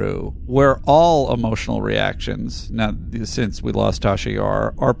TNG crew, where all emotional reactions, now since we lost Tasha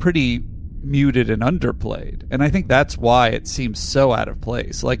Yar, are pretty muted and underplayed. And I think that's why it seems so out of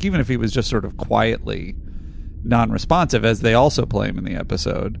place. Even if he was just sort of quietly non-responsive, as they also play him in the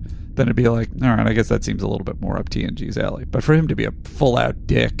episode, then it'd be like, all right, I guess that seems a little bit more up TNG's alley. But for him to be a full-out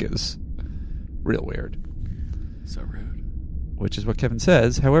dick is real weird. So rude. which is what Kevin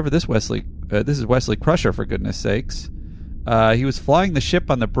says. However, this is Wesley Crusher, for goodness sakes. He was flying the ship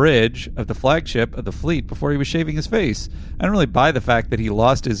on the bridge of the flagship of the fleet before he was shaving his face. I don't really buy the fact that he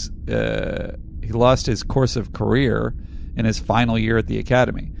lost his course of career in his final year at the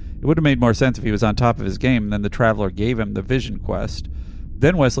academy. It would have made more sense if he was on top of his game and then the Traveler gave him the Vision Quest.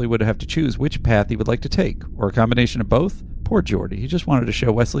 Then Wesley would have to choose which path he would like to take, or a combination of both. Poor Geordi. He just wanted to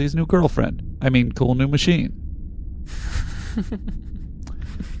show Wesley his new girlfriend. I mean, cool new machine.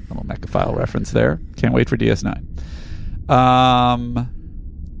 Little Mechaphile reference there. Can't wait for DS9. And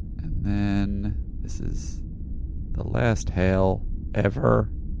then this is the last hail ever.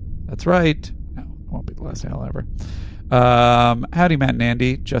 That's right. No, it won't be the last hail ever. Howdy, Matt and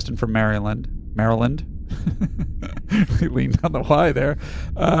Andy. Justin from Maryland. We leaned on the Y there.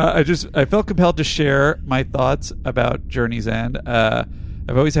 I felt compelled to share my thoughts about Journey's End.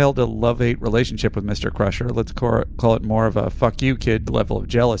 I've always held a love-hate relationship with Mr. Crusher. Let's call it more of a fuck you kid level of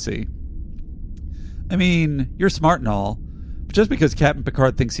jealousy. I mean, you're smart and all, but just because Captain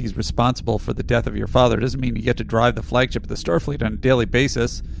Picard thinks he's responsible for the death of your father doesn't mean you get to drive the flagship of the Starfleet on a daily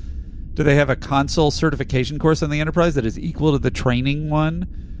basis. Do they have a console certification course on the Enterprise that is equal to the training one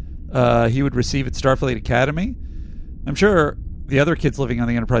he would receive at Starfleet Academy? I'm sure the other kids living on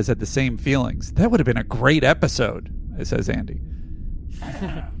the Enterprise had the same feelings. That would have been a great episode, says Andy.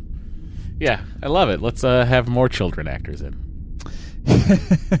 Yeah, I love it. Let's have more children actors in.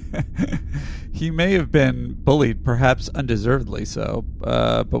 He may have been bullied, perhaps undeservedly so,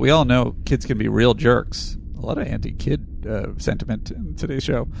 but we all know kids can be real jerks. A lot of anti-kid sentiment in today's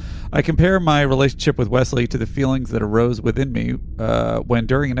show. I compare my relationship with Wesley to the feelings that arose within me when,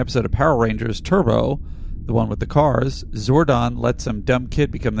 during an episode of Power Rangers Turbo, the one with the cars, Zordon let some dumb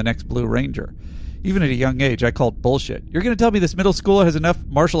kid become the next Blue Ranger. Even at a young age, I called bullshit. You're going to tell me this middle schooler has enough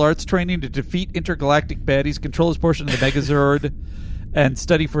martial arts training to defeat intergalactic baddies, control his portion of the Megazord, and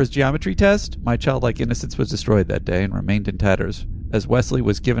study for his geometry test? My childlike innocence was destroyed that day and remained in tatters, as Wesley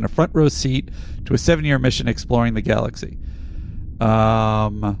was given a front row seat to a 7-year mission exploring the galaxy.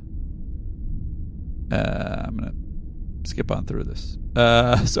 I'm going to skip on through this.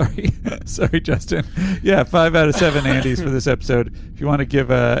 Sorry, Justin. Yeah, 5 out of 7 Andys for this episode. If you want to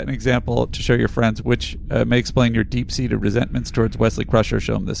give an example to show your friends, which may explain your deep-seated resentments towards Wesley Crusher,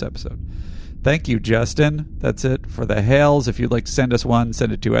 show them this episode. Thank you, Justin. That's it for the hails. If you'd like to send us one,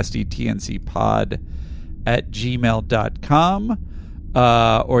 send it to sdtncpod@gmail.com.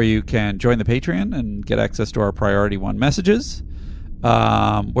 Or you can join the Patreon and get access to our Priority 1 messages,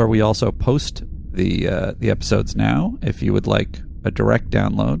 where we also post the episodes now. If you would like a direct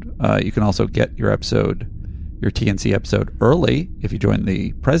download, you can also get your TNC episode early if you join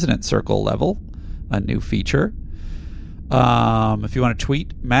the President Circle level, a new feature. If you want to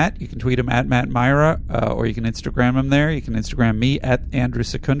tweet Matt, you can tweet him at Matt Myra, or you can Instagram him there. You can Instagram me at Andrew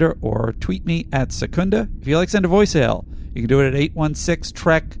Secunda, or tweet me at Secunda. If you like, send a voicemail. You can do it at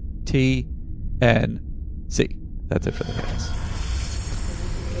 816-TREK-TNC. That's it for the guys.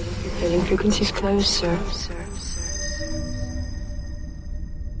 Getting frequencies closed, sir.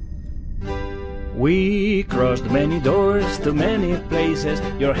 We crossed many doors to many places.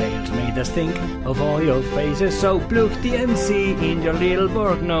 Your hails made us think of all your faces. So plug TNC in your little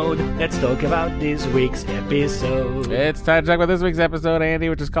Borg node. Let's talk about this week's episode. It's time to talk about this week's episode, Andy,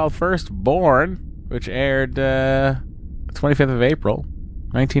 which is called Firstborn, which aired 25th of April,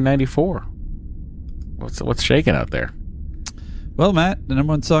 1994. What's shaking out there? Well, Matt, the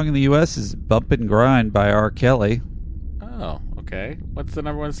number one song in the U.S. is Bump and Grind by R. Kelly. Oh, okay. What's the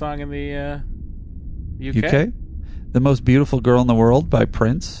number one song in the UK? The Most Beautiful Girl in the World by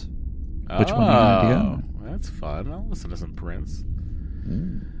Prince. Which one do you want to go? That's fun. I'll listen to some Prince.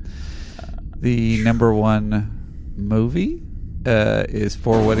 The number one movie is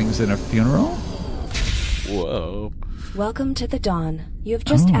Four Weddings and a Funeral. Whoa. Welcome to the Dawn. You have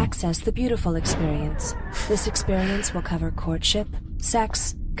just accessed the beautiful experience. This experience will cover courtship,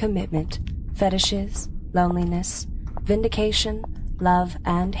 sex, commitment, fetishes, loneliness, vindication, love,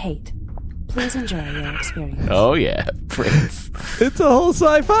 and hate. Please enjoy your experience. Oh, yeah, Prince. It's a whole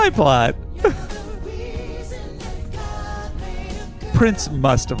sci-fi plot. Prince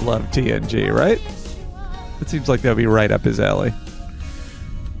must have loved TNG, right? It seems like that would be right up his alley.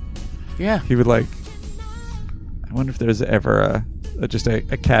 Yeah. He would like... I wonder if there's ever just a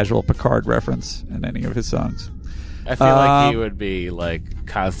casual Picard reference in any of his songs. I feel like he would be like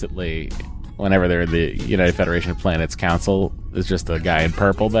constantly, whenever they're in the United Federation of Planets Council, is just a guy in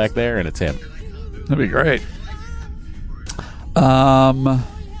purple back there, and it's him. That'd be great. The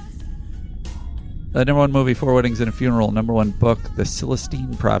number one movie, Four Weddings and a Funeral. Number one book, The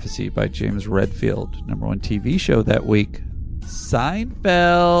Celestine Prophecy by James Redfield. Number one TV show that week,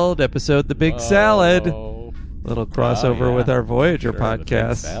 Seinfeld episode The Big Salad. Little crossover with our Voyager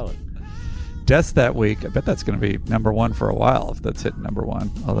podcast. Deaths that week. I bet that's going to be number one for a while if that's hitting number one.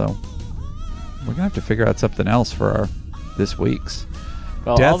 Although we're going to have to figure out something else for our this week's.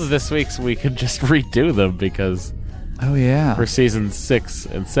 Well, all of this week's we could just redo them because for season 6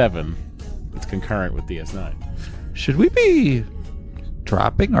 and 7 it's concurrent with DS9. Should we be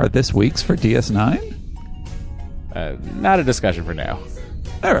dropping our this week's for DS9? Not a discussion for now.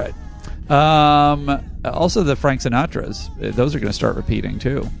 All right. Also, the Frank Sinatras, those are going to start repeating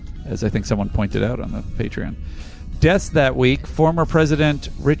too, as I think someone pointed out on the Patreon. Deaths that week: former President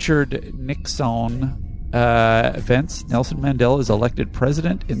Richard Nixon events. Nelson Mandela is elected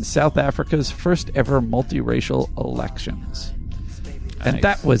president in South Africa's first ever multiracial elections. Nice. And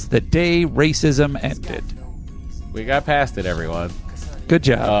that was the day racism ended. We got past it, everyone. Good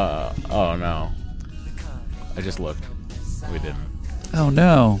job. Oh no. I just looked. We didn't. Oh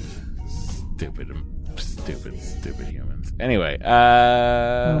no. Stupid humans. Anyway,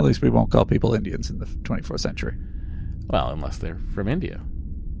 well, at least we won't call people Indians in the 24th century. Well, unless they're from India.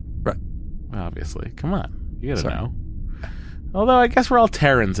 Right. Well, obviously. Come on. You gotta know. Although, I guess we're all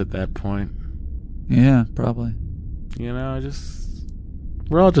Terrans at that point. Yeah, probably. You know,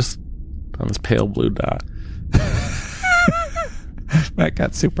 we're all just on this pale blue dot. Matt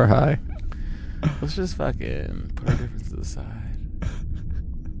got super high. Let's just fucking put our differences aside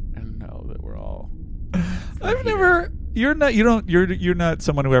and know that we're all. You're not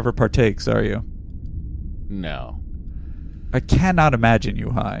someone who ever partakes, are you? No. I cannot imagine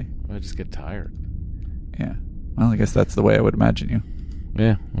you high. I just get tired. Yeah. Well, I guess that's the way I would imagine you.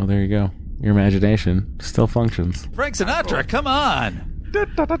 Yeah. Well, there you go. Your imagination still functions. Frank Sinatra, come on. Da,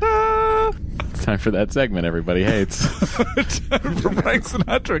 da, da, da. It's time for that segment everybody hates. Time for Frank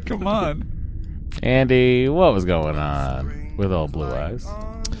Sinatra, come on. Andy, what was going on with Old Blue Eyes?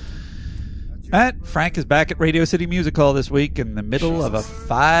 Frank is back at Radio City Music Hall this week in the middle of a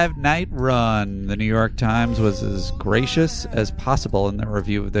 5-night run. The New York Times was as gracious as possible in their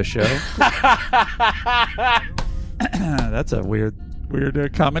review of the show. That's a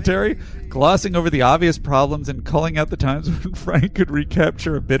weird commentary. Glossing over the obvious problems and calling out the times when Frank could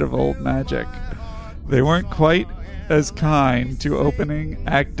recapture a bit of old magic. They weren't quite as kind to opening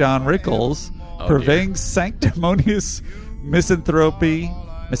act Don Rickles, purveying sanctimonious misanthropy.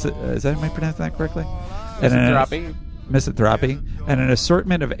 Am I pronouncing that correctly? Misanthropy. And an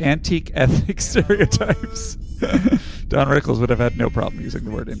assortment of antique ethnic stereotypes. Don Rickles would have had no problem using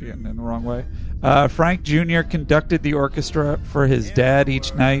the word Indian in the wrong way. Frank Jr. conducted the orchestra for his dad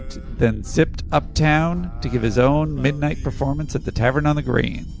each night, then zipped uptown to give his own midnight performance at the Tavern on the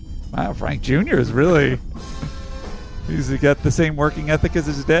Green. Wow, Frank Jr. is really... He's got the same working ethic as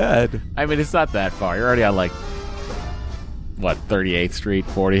his dad. I mean, it's not that far. You're already on, 38th Street,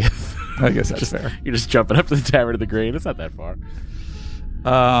 40th? I guess that's fair. You're just jumping up to the Tavern of the Green. It's not that far.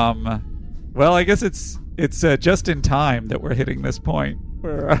 Well, I guess it's just in time that we're hitting this point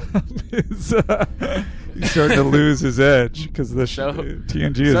where he's starting to lose his edge because the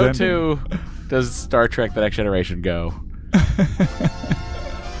TNG is ending. So, too, does Star Trek The Next Generation go.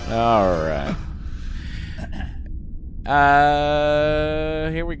 All right.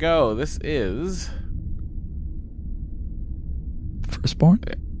 Here we go. This is Firstborn?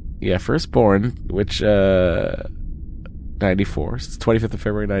 Yeah, Firstborn, which 94. It's 25th of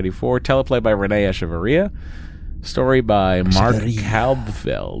February 94. Teleplay by Renee Echevarria. Story by Mark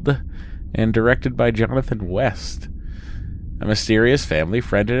Halbfeld. And directed by Jonathan West. A mysterious family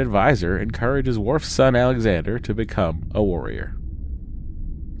friend and advisor encourages Worf's son Alexander to become a warrior.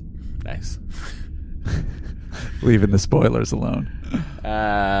 Nice. Leaving the spoilers alone.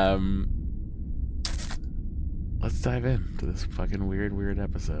 Let's dive into this fucking weird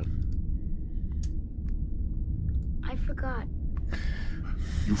episode. I forgot.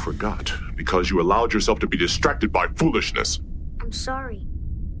 You forgot because you allowed yourself to be distracted by foolishness. I'm sorry.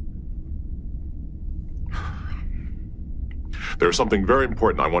 There's something very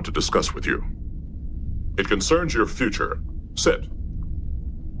important I want to discuss with you. It concerns your future. Sit.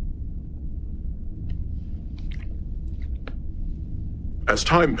 As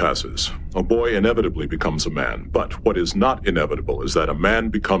time passes, a boy inevitably becomes a man. But what is not inevitable is that a man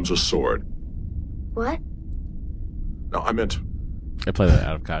becomes a sword. What? No, I meant... I play that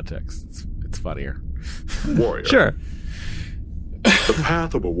out of context. It's funnier. Warrior. Sure. The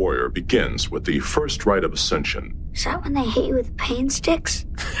path of a warrior begins with the first rite of ascension. Is that when they hit you with pain sticks?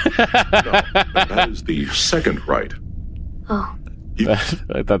 No, that is the second rite. Oh.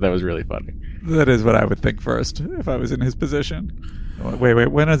 I thought that was really funny. That is what I would think first if I was in his position. Wait,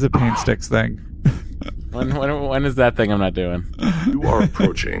 when is the pain sticks thing? When is that thing I'm not doing? You are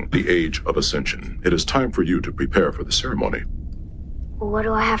approaching the age of ascension. It is time for you to prepare for the ceremony. Well, what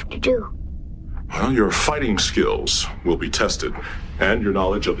do I have to do? Well, your fighting skills will be tested, and your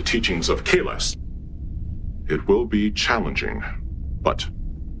knowledge of the teachings of Kalas. It will be challenging, but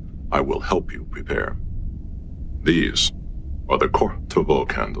I will help you prepare. These are the Cortavo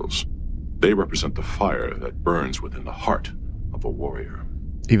candles. They represent the fire that burns within the heart of a warrior.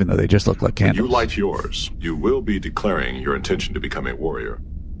 Even though they just look like candles. When you light yours, you will be declaring your intention to become a warrior.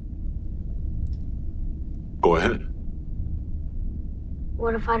 Go ahead.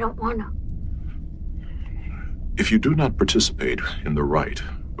 What if I don't want to? If you do not participate in the rite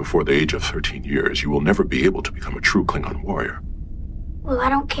before the age of 13 years, you will never be able to become a true Klingon warrior. Well, I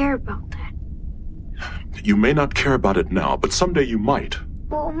don't care about that. You may not care about it now, but someday you might.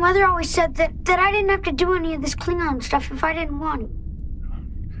 Well, Mother always said that I didn't have to do any of this Klingon stuff if I didn't want to.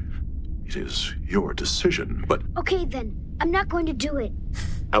 It is your decision, but... Okay, then. I'm not going to do it.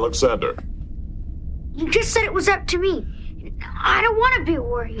 Alexander. You just said it was up to me. I don't want to be a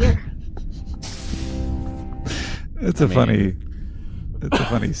warrior. It's a funny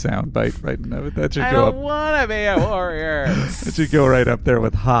sound bite right now. That should go up. I don't want to be a warrior. It should go right up there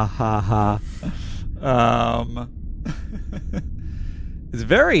with ha ha ha. It's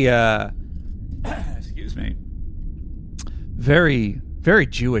very excuse me. Very, very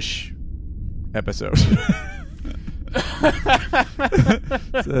Jewish episode.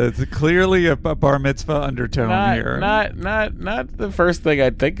 It's clearly a bar mitzvah undertone here. Not the first thing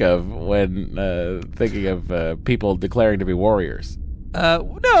I'd think of when thinking of people declaring to be warriors.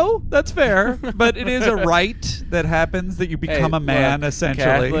 No, that's fair. But it is a rite that happens that you become a man, essentially.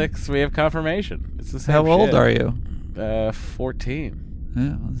 Catholics, we have confirmation. It's the same How old shit. are you? 14.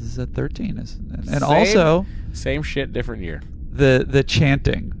 Yeah, well, this is at 13, isn't it? And also... Same shit, different year. The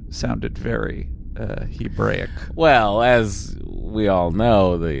chanting sounded very Hebraic. Well, as we all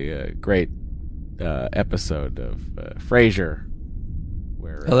know, the great episode of Frasier,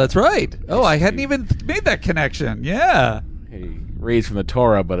 where that's right. I hadn't even made that connection. Yeah, he reads from the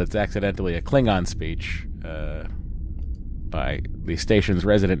Torah, but it's accidentally a Klingon speech by the station's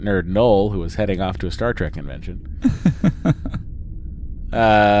resident nerd Noel, who was heading off to a Star Trek convention.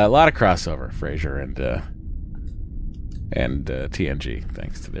 A lot of crossover, Frasier and TNG,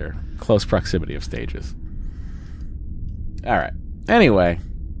 thanks to their close proximity of stages. All right. Anyway,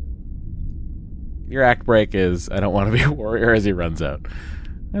 your act break is, I don't want to be a warrior, as he runs out.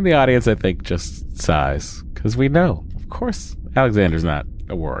 And the audience, I think, just sighs, because we know, of course, Alexander's not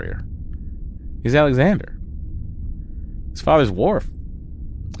a warrior. He's Alexander. His father's Worf.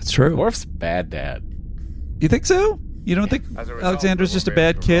 That's true. Worf's bad dad. You think so? You don't think Alexander's just a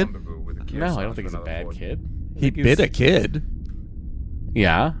bad kid? No, I don't think he's a bad kid. He bit a kid.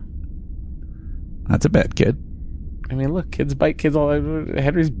 Yeah. That's a bad kid. I mean, look, kids bite kids all over.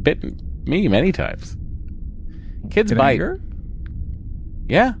 Henry's bitten me many times. Kids bite. Anger?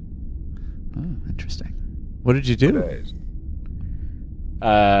 Yeah. Oh, interesting. What did you do?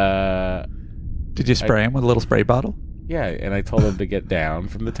 Did you spray him with a little spray bottle? Yeah, and I told him to get down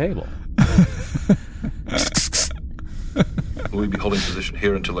from the table. Will we be holding position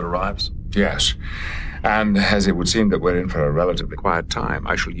here until it arrives? Yes. And as it would seem that we're in for a relatively quiet time,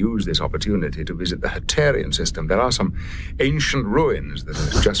 I shall use this opportunity to visit the Haterian system. There are some ancient ruins that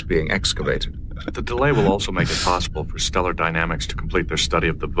are just being excavated. The delay will also make it possible for Stellar Dynamics to complete their study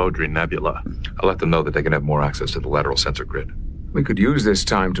of the Vodri Nebula. I'll let them know that they can have more access to the lateral sensor grid. We could use this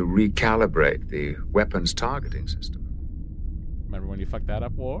time to recalibrate the weapons targeting system. Remember when you fucked that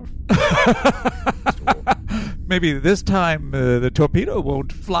up, Worf? Maybe this time the torpedo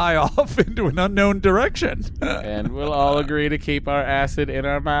won't fly off into an unknown direction. And we'll all agree to keep our acid in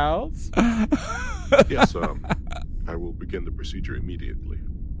our mouths? Yes, I will begin the procedure immediately.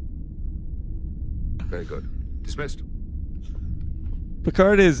 Very good. Dismissed.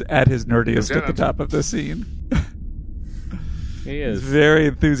 Picard is at his nerdiest at the top of the scene. He is He's very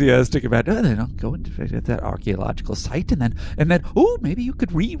enthusiastic about. Oh, they don't go into that archaeological site, and then oh, maybe you could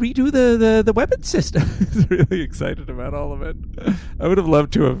redo the weapon system. He's really excited about all of it. I would have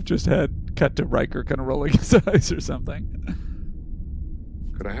loved to have just had cut to Riker kind of rolling his eyes or something.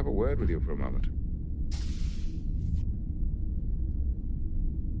 Could I have a word with you for a moment?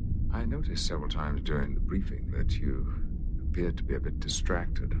 I noticed several times during the briefing that you appeared to be a bit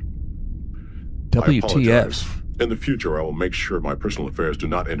distracted. WTF. In the future, I will make sure my personal affairs do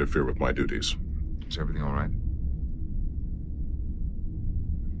not interfere with my duties. Is everything all right?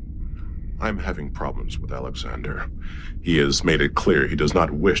 I'm having problems with Alexander. He has made it clear he does not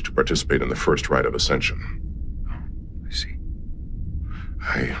wish to participate in the first rite of ascension. I see.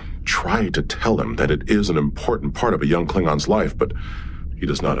 I try to tell him that it is an important part of a young Klingon's life, but he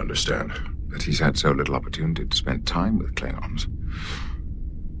does not understand. That he's had so little opportunity to spend time with Klingons.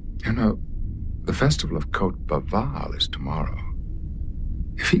 You know, the festival of Cote Baval is tomorrow.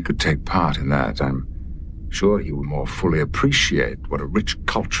 If he could take part in that, I'm sure he will more fully appreciate what a rich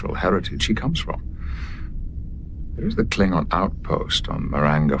cultural heritage he comes from. There is the Klingon outpost on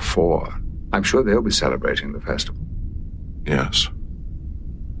Maranga 4. I'm sure they'll be celebrating the festival. Yes.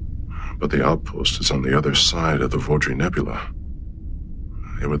 But the outpost is on the other side of the Vodri Nebula.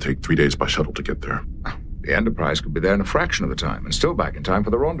 It would take 3 days by shuttle to get there. The Enterprise could be there in a fraction of the time, and still back in time for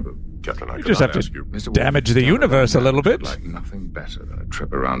the rendezvous. Captain, I You just have to damage the universe a little bit. Like nothing better than a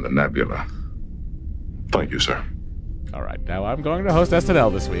trip around the nebula. Thank you, sir. All right, now I'm going to host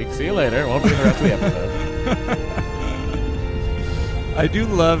SNL this week. See you later. Won't be the rest of the episode. I do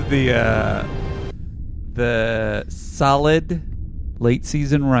love the solid late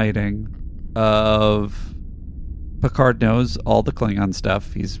season writing of Picard knows all the Klingon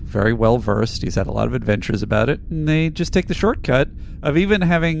stuff. He's very well versed. He's had a lot of adventures about it, and they just take the shortcut of even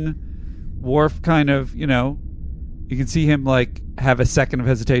having Worf kind of, you can see him like have a second of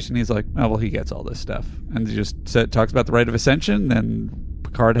hesitation. He's like, oh well, he gets all this stuff, and he just talks about the rite of ascension. And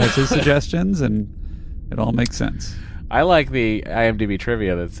Picard has his suggestions, and it all makes sense. I like the IMDb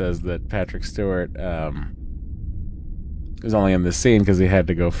trivia that says that Patrick Stewart is only in this scene because he had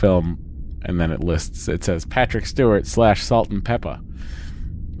to go film, and then it says Patrick Stewart / Salt and Pepper.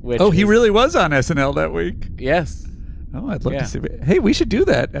 He really was on SNL that week. Yes. Oh, I'd love to see it. Hey, we should do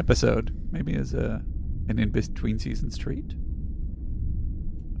that episode. Maybe as an in-between seasons treat.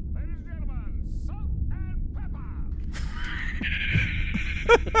 Ladies and gentlemen, Salt and Pepper!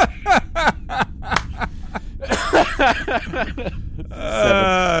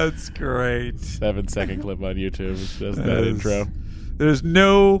 That's great. 7-second clip on YouTube. It's just that intro. There's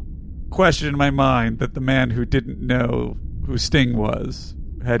no question in my mind that the man who didn't know who Sting was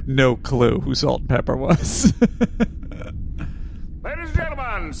had no clue who Salt and Pepper was. Ladies and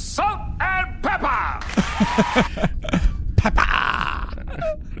gentlemen, Salt and Pepper!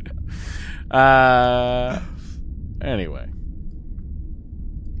 Anyway.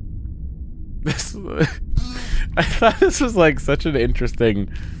 I thought this was like such an interesting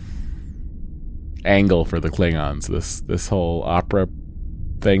angle for the Klingons, this whole opera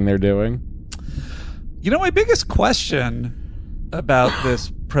thing they're doing. My biggest question about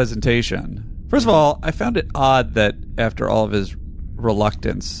this presentation, first of all, I found it odd that after all of his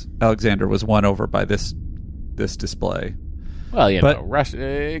reluctance, Alexander was won over by this display. Well,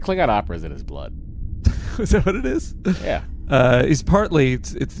 Klingon opera is in his blood. Is that what it is? Yeah. He's partly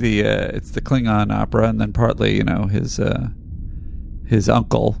it's the Klingon opera, and then partly his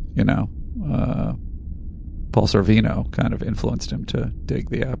uncle, Paul Sorvino, kind of influenced him to dig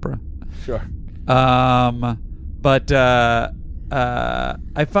the opera. Sure. But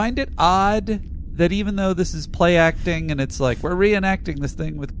I find it odd that even though this is play acting and it's like we're reenacting this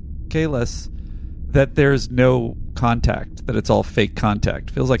thing with Kahless, that there's no contact, that it's all fake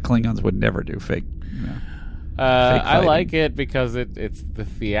contact. Feels like Klingons would never do fake. I like it because it's the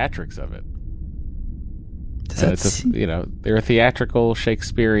theatrics of it. They're a theatrical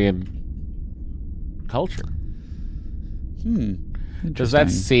Shakespearean culture. Does that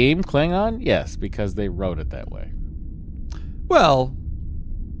seem Klingon? Yes, because they wrote it that way. Well,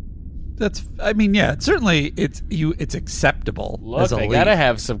 certainly it's acceptable. Look, they gotta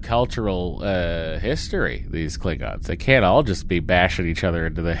have some cultural history, these Klingons. They can't all just be bashing each other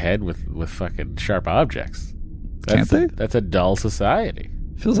into the head with fucking sharp objects. Can't they? That's a dull society.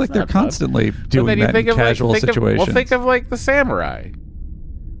 Feels like they're constantly doing that in casual situations. Think of like the samurai.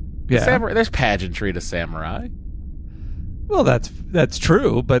 Yeah. There's pageantry to samurai. Well, that's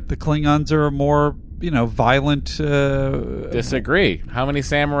true, but the Klingons are more, violent. Disagree. How many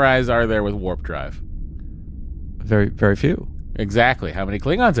samurais are there with warp drive? Very, very few. Exactly. How many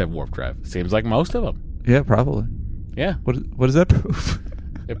Klingons have warp drive? Seems like most of them. Yeah, probably. Yeah. What does that prove?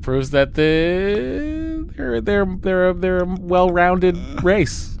 It proves that they're a well-rounded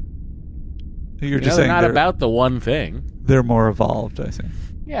race. You're just saying they're not about the one thing. They're more evolved, I think.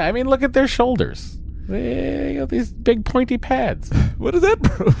 Yeah, I mean, look at their shoulders. They got these big pointy pads. What does that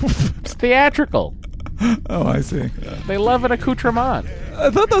prove? It's theatrical. Oh, I see. They love an accoutrement.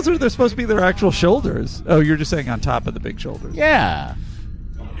 I thought they're supposed to be their actual shoulders. Oh, you're just saying on top of the big shoulders. Yeah.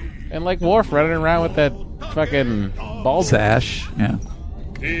 And like Worf running around with that fucking ball sash. Yeah.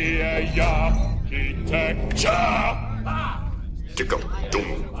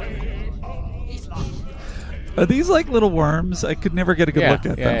 Are these like little worms? I could never get a good look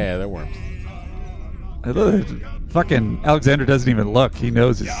at them. Yeah, they're worms. I thought they're fucking Alexander doesn't even look. He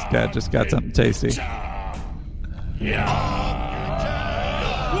knows his dad just got something tasty.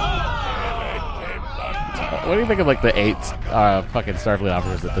 What do you think of like the 8 fucking Starfleet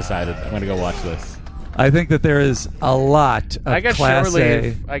officers that decided I'm going to go watch this? I think that there is a lot of I got Class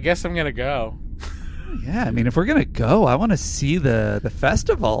A. I guess I'm going to go. Yeah, I mean, if we're going to go, I want to see the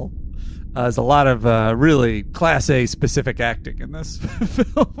festival. There's a lot of really Class A specific acting in this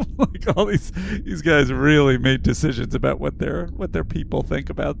film. Like all these guys really made decisions about what their people think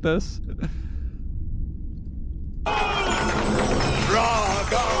about this.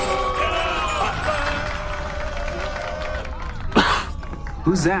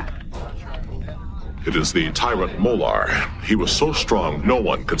 Who's that? It is the tyrant Molar. He was so strong, no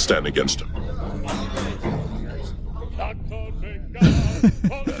one could stand against him.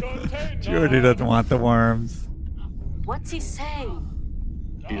 Jordy doesn't want the worms. What's he saying?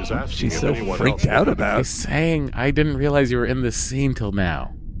 He is asking She's if so anyone freaked else out about. He's saying, I didn't realize you were in this scene till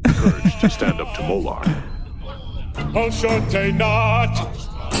now. courage to stand up to Molar.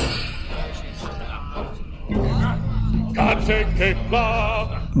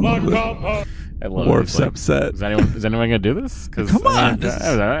 I love Worf's it. upset. Is anyone gonna do this? Come on.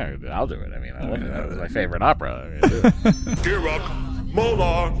 I'll do it. I mean, that was my favorite opera. Gear up,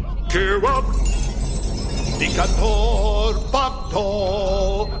 Molar. Gear up. Dikator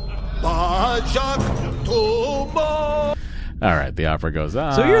Bakto Bajak Tumo. All right, the opera goes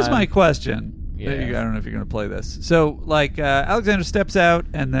on. So here's my question. Yeah. I don't know if you're going to play this. So, like, Alexander steps out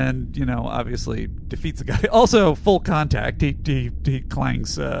and then, obviously defeats the guy. Also, full contact. He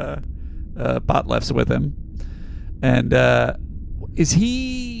clangs bot lefts with him. And is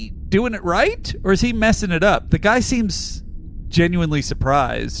he doing it right? Or is he messing it up? The guy seems genuinely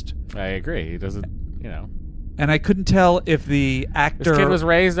surprised. I agree. He doesn't, And I couldn't tell if the actor... This kid was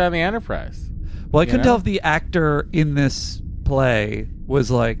raised on the Enterprise. Well, I couldn't tell if the actor in this play was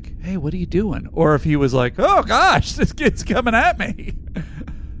like, hey, what are you doing? Or if he was like, oh, gosh, this kid's coming at me.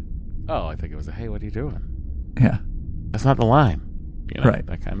 Oh, I think it was a, hey, what are you doing? Yeah. That's not the line. Right.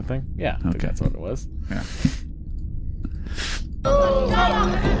 That kind of thing. Yeah, I think that's what it was. Yeah.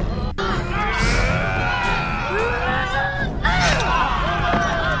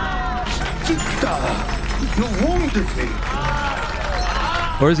 You wounded me.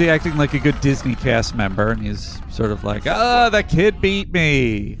 Or is he acting like a good Disney cast member and he's sort of like, that kid beat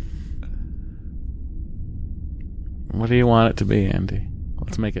me? What do you want it to be, Andy?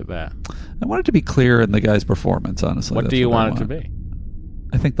 Let's make it that. I want it to be clear in the guy's performance, honestly. What do you want it to be?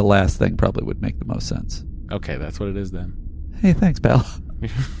 I think the last thing probably would make the most sense. Okay, that's what it is then. Hey, thanks, pal.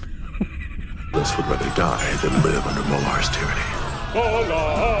 This would rather die than live under Molar's tyranny.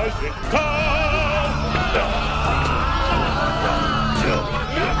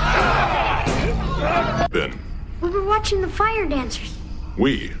 Ben. We were watching the fire dancers.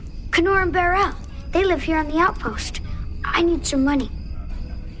 We? Kenor and Barrel. They live here on the outpost. I need some money.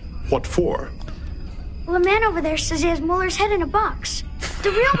 What for? Well, a man over there says he has Muller's head in a box.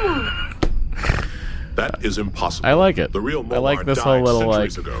 The real Muller. That is impossible. I like it. The real Molar I like this whole little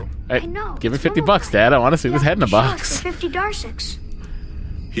centuries ago. I know. Give me $50, Dad. I want to see this head in a box. For 50 Darsics.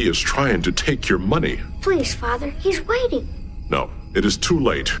 He is trying to take your money. Please, Father. He's waiting. No, it is too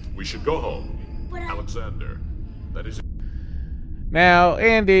late. We should go home. Alexander, that is... Now,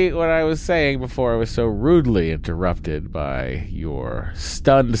 Andy, what I was saying before I was so rudely interrupted by your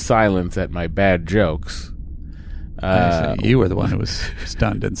stunned silence at my bad jokes. You were the one who was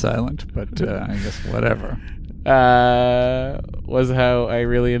stunned and silent, but I guess whatever. Was how I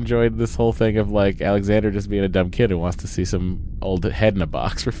really enjoyed this whole thing of like Alexander just being a dumb kid who wants to see some old head in a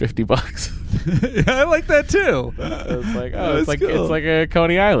box for $50. Yeah, I like that too. It's like, it's like a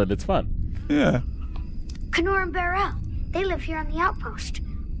Coney Island. It's fun. Yeah. Kenor and Barrel. They live here on the outpost.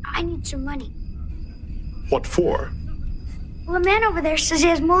 I need some money. What for? Well, a man over there says he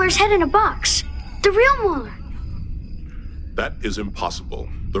has Muller's head in a box. The real Muller. That is impossible.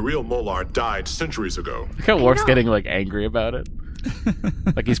 The real Molar died centuries ago. Look how Worf's getting like angry about it.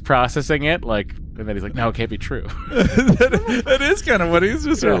 Like he's processing it, like, and then he's like, "No, it can't be true." that is kind of what he's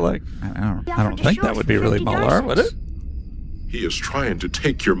just sort of like. I don't think that would be really Muller, would it? He is trying to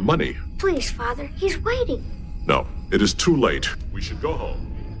take your money. Please, Father. He's waiting. No, it is too late. We should go home.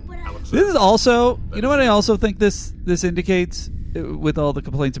 This is also, you know what I also think this indicates, with all the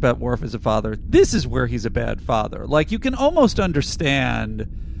complaints about Worf as a father, this is where he's a bad father. Like, you can almost understand,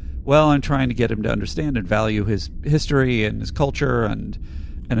 well, I'm trying to get him to understand and value his history and his culture and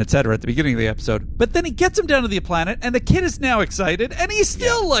et cetera at the beginning of the episode. But then he gets him down to the planet, and the kid is now excited, and he's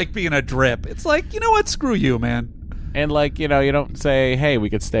still, like, being a drip. It's like, you know what? Screw you, man. And like, you don't say, "Hey, we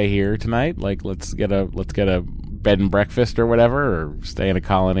could stay here tonight. Like, let's get a bed and breakfast or whatever, or stay in a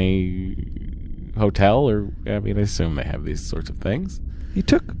colony hotel, or I mean, I assume they have these sorts of things. He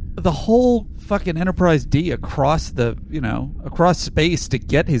took the whole fucking Enterprise D across across space to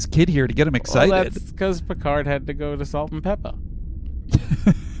get his kid here, to get him excited. Well, that's because Picard had to go to Salt and Pepper.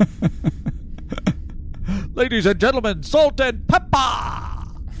 Ladies and gentlemen, Salt and Pepper!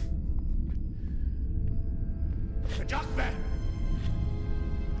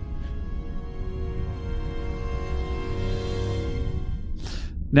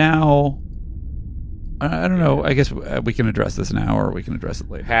 Now, I don't know. I guess we can address this now, or we can address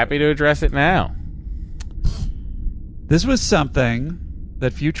it later. Happy to address it now. This was something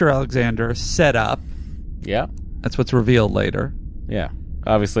that future Alexander set up. Yeah. That's what's revealed later. Yeah.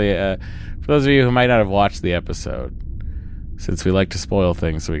 Obviously, for those of you who might not have watched the episode, since we like to spoil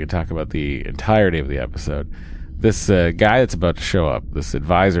things so we can talk about the entirety of the episode, this guy that's about to show up, this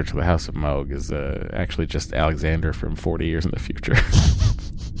advisor to the House of Moog, is actually just Alexander from 40 years in the future.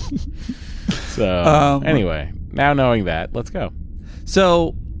 So, anyway, now knowing that, let's go.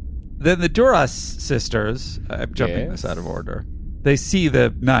 So, then the Duras sisters, I'm jumping this out of order, they see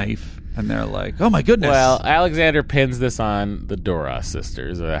the knife, and they're like, oh my goodness. Well, Alexander pins this on the Duras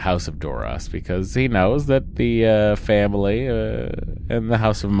sisters, the House of Duras, because he knows that the family and the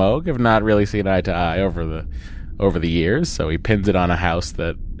House of Moog have not really seen eye to eye over the years, so he pins it on a house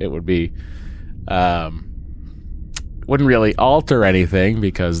that it would be... wouldn't really alter anything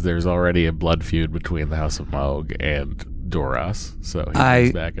because there's already a blood feud between the House of Moog and Duras, so he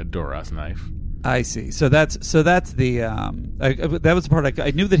brings back a Duras knife. I see. So that's the that was the part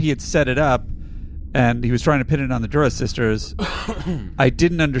I knew that he had set it up, and he was trying to pin it on the Duras sisters. I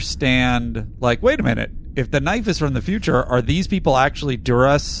didn't understand. Like, wait a minute, if the knife is from the future, are these people actually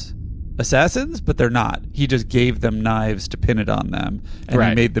Duras assassins? But they're not. He just gave them knives to pin it on them, and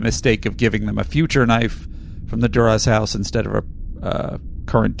he made the mistake of giving them a future knife from the Duras house instead of a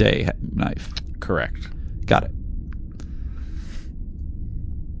current day knife. Correct. Got it.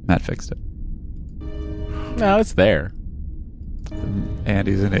 Matt fixed it. No, it's there. And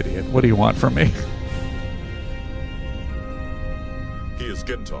he's an idiot. What do you want from me? He is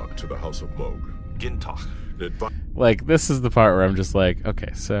Gintok to the House of Moog. Gintok. Like, this is the part where I'm just like,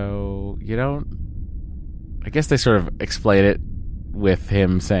 okay, so you don't... I guess they sort of explain it with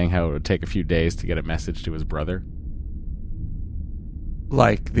him saying how it would take a few days to get a message to his brother.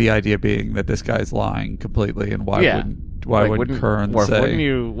 Like, the idea being that this guy's lying completely, and why wouldn't Kern say...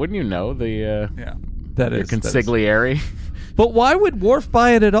 Wouldn't you know the... That is consigliere. But why would Worf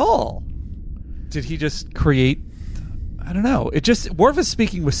buy it at all? Did he just create... I don't know. It just... Worf is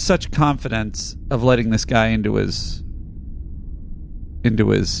speaking with such confidence of letting this guy into his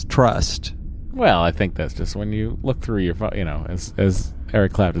trust. Well, I think that's just when you look through your... as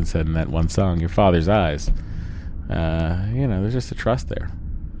Eric Clapton said in that one song, your father's eyes. There's just a trust there.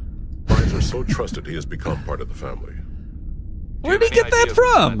 Pfizer so trusted he has become part of the family. Where did he get that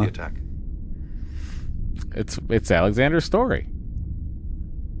from? It's Alexander's story.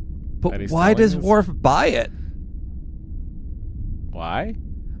 But why does Worf buy it? Why?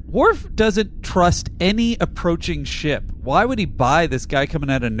 Worf doesn't trust any approaching ship. Why would he buy this guy coming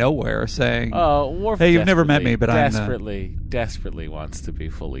out of nowhere saying, Worf hey, you've never met me, but desperately wants to be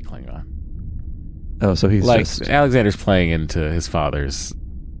fully Klingon. Oh, so he's like just... Alexander's playing into his father's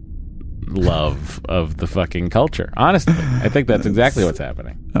love of the fucking culture. Honestly, I think that's exactly what's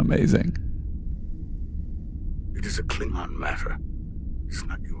happening. Amazing. It is a Klingon matter. It's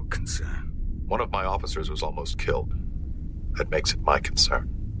not your concern. One of my officers was almost killed. That makes it my concern.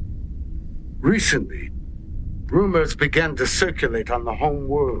 Recently, rumors began to circulate on the home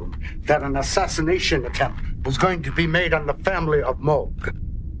world that an assassination attempt was going to be made on the family of Moog.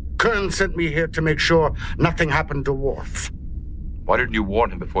 Kern sent me here to make sure nothing happened to Worf. Why didn't you warn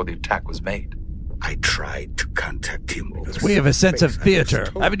him before the attack was made? I tried to contact him over we have a sense of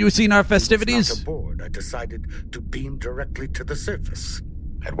theater. Haven't you seen our festivities? Aboard, I decided to beam directly to the surface.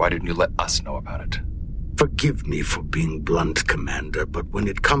 And why didn't you let us know about it? Forgive me for being blunt, Commander, but when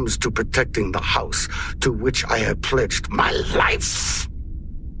it comes to protecting the house to which I have pledged my life,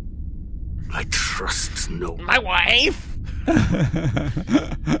 I trust no one. My wife?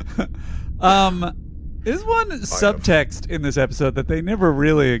 There's one subtext in this episode that they never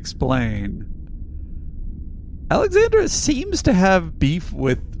really explain. Alexander seems to have beef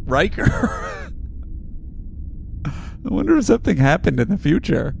with Riker. I wonder if something happened in the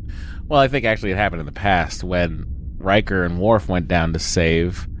future. Well, I think actually it happened in the past when Riker and Worf went down to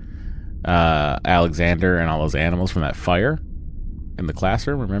save Alexander and all those animals from that fire in the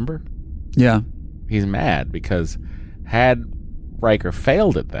classroom, remember? Yeah. He's mad because had Riker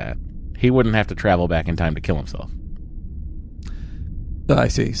failed at that, he wouldn't have to travel back in time to kill himself. I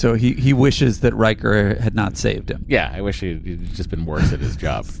see. So he wishes that Riker had not saved him. Yeah, I wish he'd just been worse at his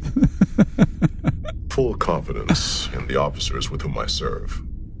job. Full confidence in the officers with whom I serve.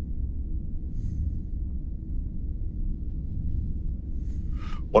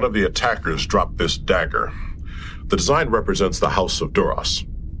 One of the attackers dropped this dagger. The design represents the House of Duras.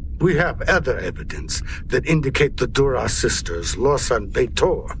 We have other evidence that indicate the Duras sisters, Los and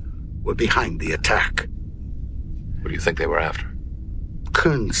Betor, were behind the attack. What do you think they were after?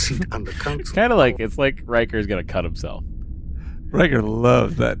 Kern's seat on the council. It's like Riker's gonna cut himself. Riker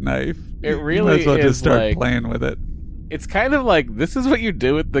loves that knife. It really you might as well is just start like, playing with it. It's kind of like this is what you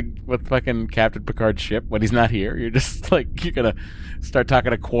do with fucking Captain Picard's ship when he's not here. You're just like you're gonna start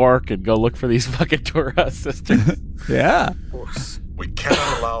talking to Quark and go look for these fucking Duras sisters. Yeah. Of course. We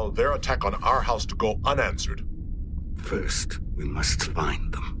cannot allow their attack on our house to go unanswered. First, we must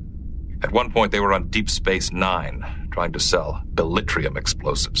find them. At one point, they were on Deep Space Nine, trying to sell bellitrium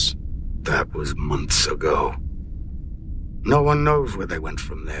explosives. That was months ago. No one knows where they went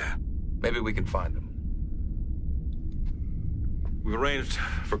from there. Maybe we can find them. We've arranged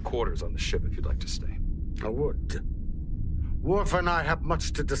for quarters on the ship if you'd like to stay. I would. Worf and I have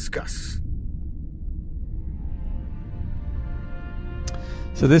much to discuss.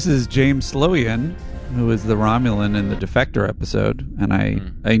 So this is James Sloyan, who is the Romulan in the Defector episode, and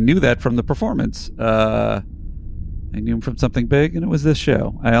I knew that from the performance. I knew him from something big, and it was this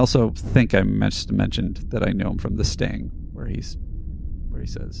show. I also think I mentioned that I know him from The Sting, where he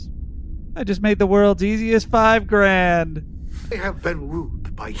says, "I just made the world's easiest $5,000." They have been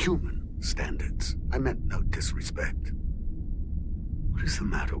ruled by human standards. I meant no disrespect. What is the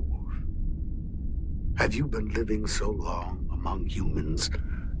matter, Worf? Have you been living so long among humans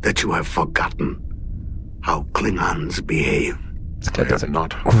that you have forgotten how Klingons behave? I have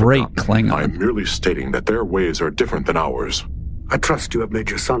not great forgotten. Klingon. I am merely stating that their ways are different than ours. I trust you have made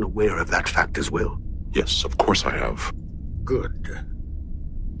your son aware of that fact as well. Yes, of course I have. Good.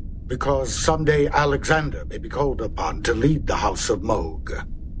 Because someday Alexander may be called upon to lead the House of Moog.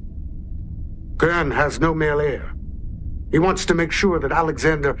 Kern has no male heir. He wants to make sure that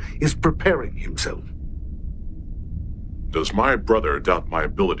Alexander is preparing himself. Does my brother doubt my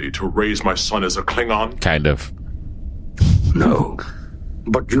ability to raise my son as a Klingon? Kind of. No.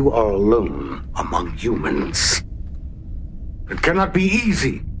 But you are alone among humans. It cannot be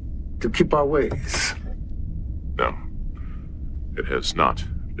easy to keep our ways. No. It has not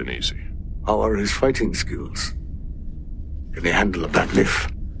been easy. How are his fighting skills? Can he handle a bat'leth?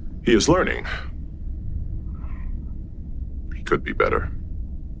 He is learning. He could be better.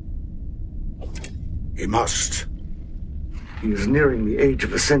 He must. He is nearing the age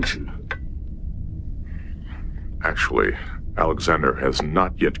of ascension. Actually, Alexander has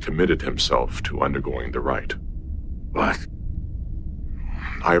not yet committed himself to undergoing the rite. What?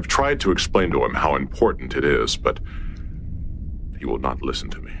 I have tried to explain to him how important it is, but he will not listen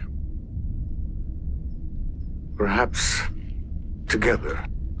to me. Perhaps together,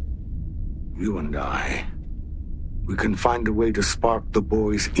 you and I, we can find a way to spark the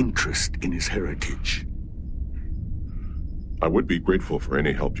boy's interest in his heritage. I would be grateful for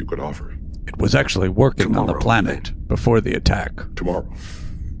any help you could offer. It was actually working on the planet before the attack. Tomorrow.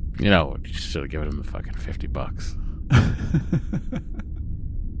 You know, you should have given him the fucking $50.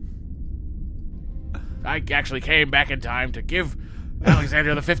 I actually came back in time to give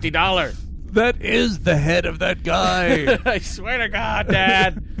Alexander the $50. That is the head of that guy. I swear to God,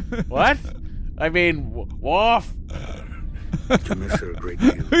 Dad. What? I mean, Worf. You miss her a great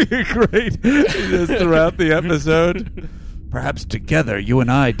deal. Great. Just throughout the episode. Perhaps together, you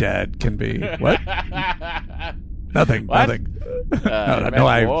and I, Dad, can be... What? Nothing. What? Nothing. No,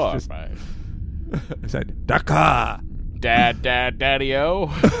 I just... I said, Dakar. Dad, Daddy-o.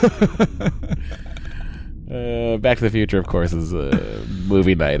 Back to the Future, of course, is a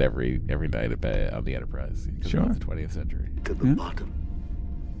movie night every night on the Enterprise. Sure. It's the 20th century. To the bottom.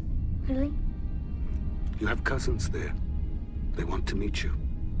 Really? You have cousins there. They want to meet you.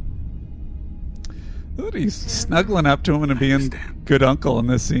 He's snuggling up to him and being good uncle in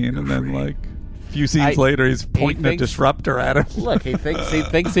this scene, and then like a few scenes later, he's pointing a disruptor at him. Look, he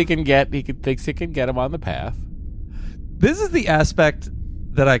thinks he can get him on the path. This is the aspect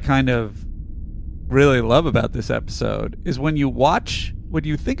that I kind of really love about this episode is when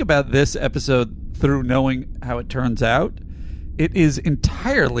you think about this episode through knowing how it turns out, it is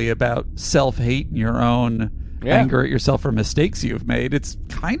entirely about self-hate and your own anger at yourself for mistakes you've made. It's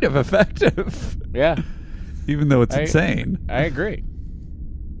kind of effective. Yeah. Even though it's insane. I agree.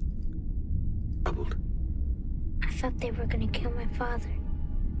 I thought they were going to kill my father.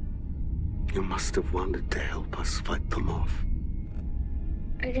 You must have wanted to help us fight them off.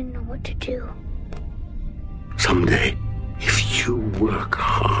 I didn't know what to do. Someday, if you work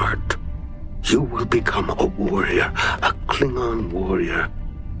hard, you will become a warrior, a Klingon warrior.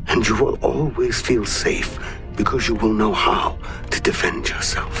 And you will always feel safe because you will know how to defend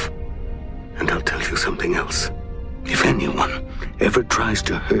yourself. And I'll tell you something else. If anyone ever tries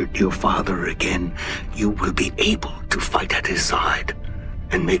to hurt your father again, you will be able to fight at his side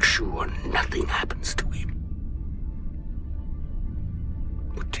and make sure nothing happens to him.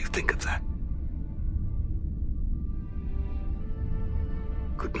 What do you think of that?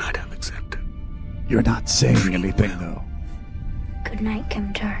 Good night, Alexander. You're not saying anything, though. Good night,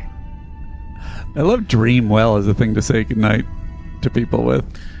 Kemtar. I love dream well as a thing to say goodnight to people with.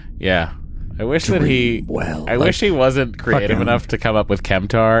 Yeah. I wish that he... well. I wish he wasn't creative enough to come up with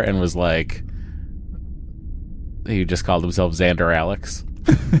Kemtar and was like... He just called himself Xander Alex.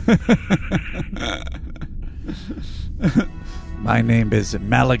 My name is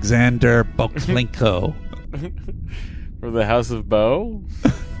Malexander Boklinko. From the House of Bo?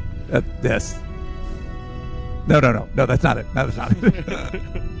 Yes. No, that's not it. No, that's not it.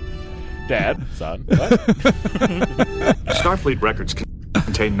 Dad, son, what? Starfleet records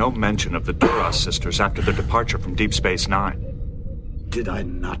contain no mention of the Duras sisters after their departure from Deep Space Nine. Did I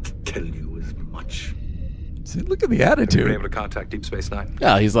not tell you as much? See, look at the attitude. Have you been able to contact Deep Space Nine?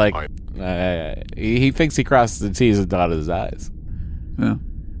 No, he's like... he thinks he crossed the T's and dotted his I's. Yeah.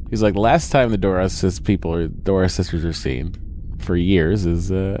 He's like, the last time the Duras sisters are seen for years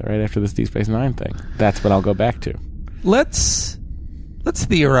is right after this Deep Space Nine thing. That's what I'll go back to. Let's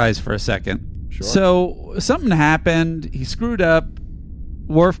theorize for a second. Sure. So something happened. He screwed up.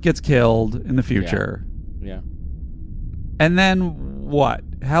 Worf gets killed in the future. Yeah. And then what?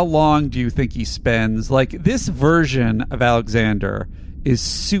 How long do you think he spends? Like, this version of Alexander is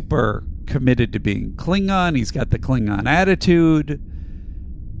super committed to being Klingon. He's got the Klingon attitude.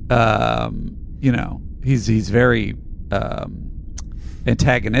 He's very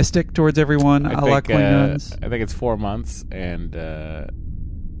antagonistic towards everyone. I think it's 4 months, and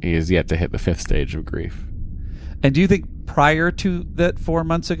he is yet to hit the 5th stage of grief. And do you think prior to that 4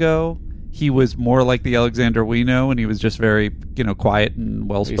 months ago, he was more like the Alexander we know, and he was just very, quiet and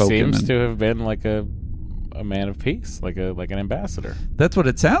well-spoken? He seems to have been like a man of peace, like an ambassador. That's what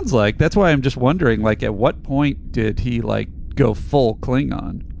it sounds like. That's why I'm just wondering, like, at what point did he, go full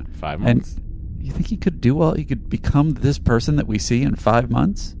Klingon? 5 months. And you think he could he could become this person that we see in 5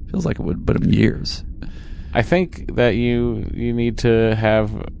 months? Feels like it would put him years. I think that you need to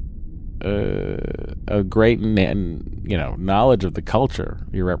have a great knowledge of the culture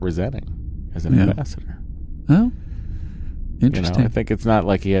you're representing as an ambassador. Oh, interesting. I think it's not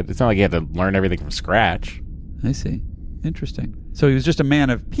like he had to learn everything from scratch. I see. Interesting. So he was just a man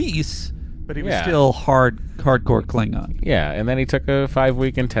of peace, but he was still hardcore Klingon. Yeah, and then he took a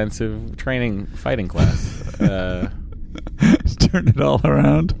 5-week intensive training fighting class. Turn it all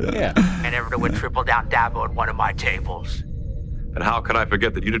around. Yeah. And everyone would triple down Dabo at one of my tables. And how could I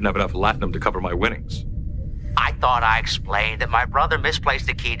forget that you didn't have enough latinum to cover my winnings? I thought I explained that my brother misplaced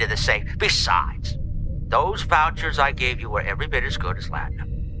the key to the safe. Besides, those vouchers I gave you were every bit as good as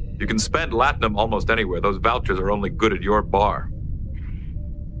latinum. You can spend latinum almost anywhere. Those vouchers are only good at your bar.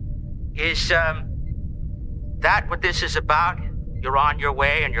 Is, that what this is about? You're on your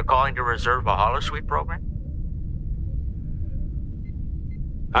way and you're calling to reserve a holosuite program?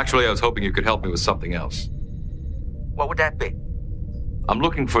 Actually, I was hoping you could help me with something else. What would that be? I'm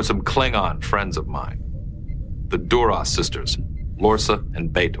looking for some Klingon friends of mine. The Duras sisters, Lorsa and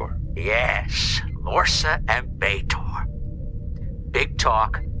Bator. Yes, Lorsa and Bator. Big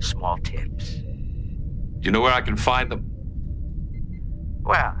talk, small tips. Do you know where I can find them?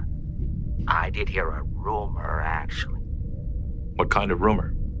 Well, I did hear a rumor, actually. What kind of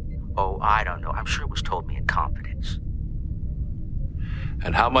rumor? Oh, I don't know. I'm sure it was told me in confidence.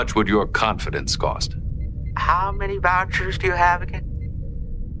 And how much would your confidence cost? How many vouchers do you have again?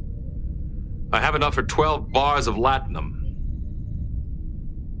 I have enough for 12 bars of latinum.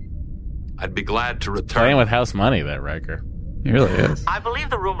 I'd be glad to return. Playing with house money, that Riker. He really is. I believe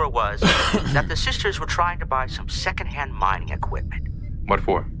the rumor was that the sisters were trying to buy some secondhand mining equipment. What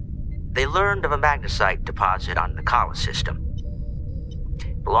for? They learned of a magnesite deposit on the Kala system.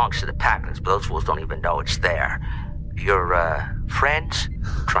 It belongs to the Packlets, but those fools don't even know it's there. Your, friends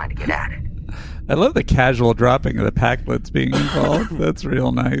trying to get at it. I love the casual dropping of the Packlets being involved. That's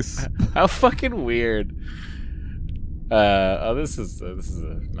real nice. How fucking weird. This is a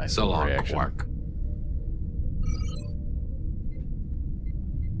nice so long, reaction. Quark.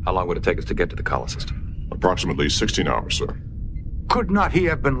 How long would it take us to get to the Kala system? Approximately 16 hours, sir. Could not he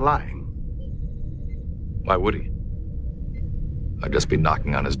have been lying? Why would he? I'd just be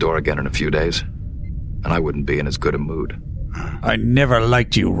knocking on his door again in a few days, and I wouldn't be in as good a mood. I never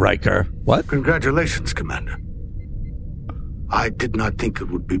liked you, Riker. What? Congratulations, Commander. I did not think it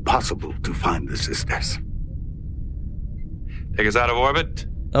would be possible to find the sisters. Take us out of orbit?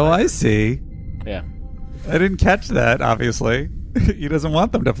 Oh, I see. Yeah. I didn't catch that, obviously. He doesn't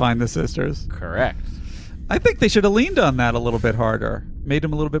want them to find the sisters. Correct. I think they should have leaned on that a little bit harder. Made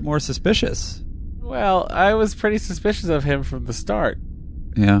him a little bit more suspicious. Well, I was pretty suspicious of him from the start.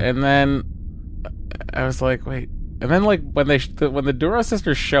 Yeah. And then I was like, wait. And then, like, when the Duras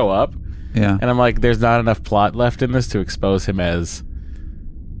sisters show up, yeah, and I'm like, there's not enough plot left in this to expose him as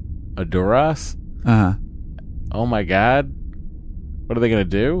a Duras. Uh-huh. Oh my god. What are they going to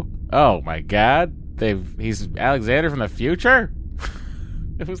do? Oh my god. He's Alexander from the future?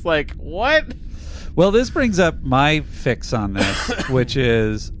 It was like, what? Well, this brings up my fix on this, which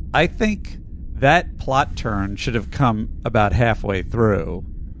is, I think that plot turn should have come about halfway through.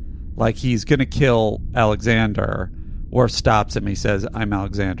 Like, he's going to kill Alexander. Worf stops him. He says, I'm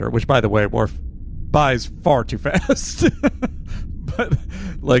Alexander. Which, by the way, Worf buys far too fast. But,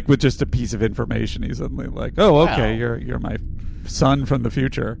 like, with just a piece of information, he's suddenly like, oh, okay, wow. you're my son from the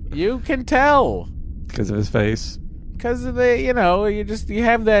future. You can tell. Because of his face. Because of the, you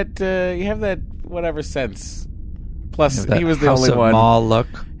have that whatever sense. Plus, he was the only one. Ma look.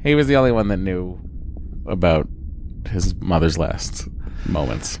 He was the only one that knew about his mother's last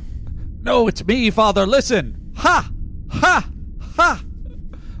moments. No, it's me, Father. Listen. Ha! Ha! Ha!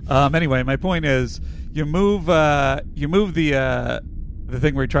 Anyway, my point is, you move the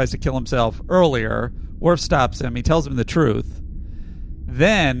thing where he tries to kill himself earlier. Worf stops him. He tells him the truth.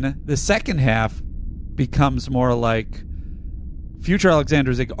 Then the second half becomes more like future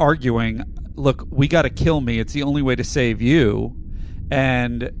Alexander's like arguing, look, we got to kill me. It's the only way to save you.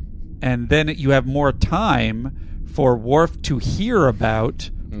 And then you have more time for Worf to hear about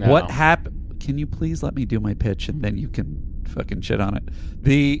what happened. Can you please let me do my pitch and then you can fucking shit on it.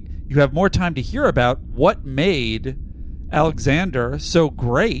 You have more time to hear about what made Alexander so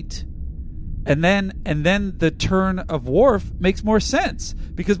great. And then the turn of Worf makes more sense,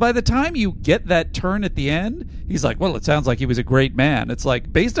 because by the time you get that turn at the end, he's like, well, it sounds like he was a great man. It's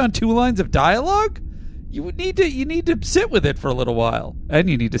like, based on 2 lines of dialogue, you need to sit with it for a little while, and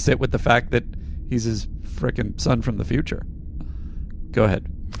you need to sit with the fact that he's his frickin' son from the future. Go ahead.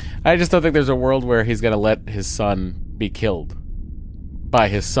 I just don't think there's a world where he's going to let his son be killed by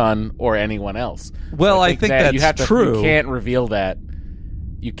his son or anyone else. Well, I think that's true. You can't reveal that.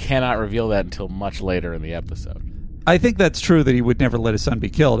 You cannot reveal that until much later in the episode. I think that's true that he would never let his son be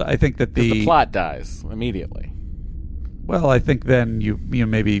killed. I think that the plot dies immediately. Well, I think then you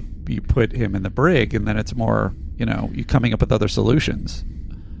maybe you put him in the brig, and then it's more, you coming up with other solutions.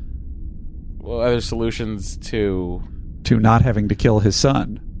 Well, other solutions to not having to kill his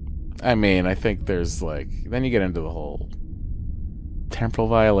son. I mean, I think there's then you get into the whole temporal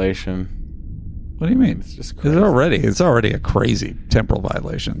violation. What do you mean? It's just crazy. It's already a crazy temporal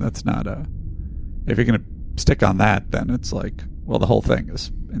violation. That's not a... If you're going to stick on that, then it's like, well, the whole thing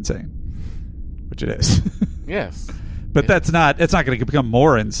is insane. Which it is. Yes. But it's not going to become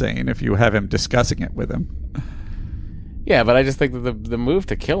more insane if you have him discussing it with him. Yeah, but I just think that the move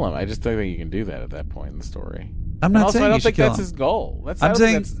to kill him, I just don't think you can do that at that point in the story. I'm not saying I don't you think should that's kill him. His goal. I'm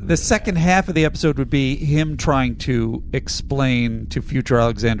saying the second half of the episode would be him trying to explain to future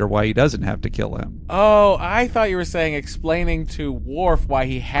Alexander why he doesn't have to kill him. Oh, I thought you were saying explaining to Worf why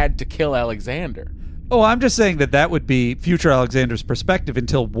he had to kill Alexander. Oh, I'm just saying that would be future Alexander's perspective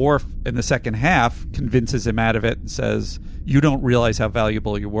until Worf in the second half convinces him out of it and says, you don't realize how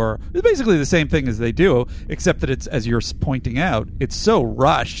valuable you were. It's basically the same thing as they do, except that it's, as you're pointing out, it's so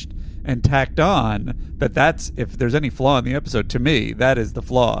rushed and tacked on that's, if there's any flaw in the episode, to me, that is the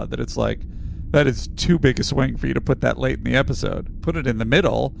flaw. That it's like, that is too big a swing for you to put that late in the episode. Put it in the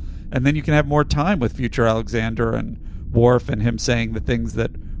middle, and then you can have more time with future Alexander and Worf and him saying the things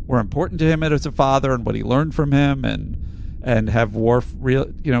that were important to him as a father and what he learned from him, and have Worf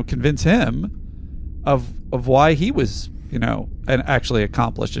convince him of why he was, and actually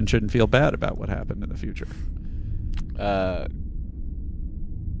accomplished and shouldn't feel bad about what happened in the future.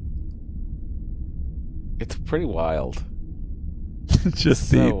 It's pretty wild.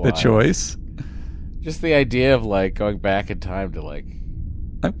 Just the choice. Just the idea of going back in time to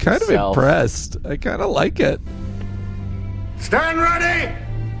I'm kind of impressed. I kind of like it. Stand ready!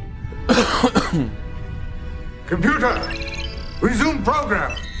 Computer, resume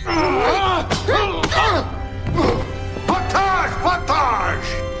program. Portage!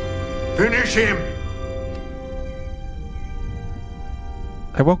 Finish him.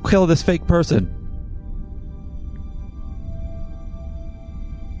 I won't kill this fake person.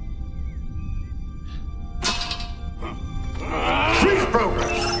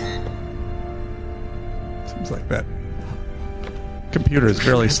 Seems like that computer is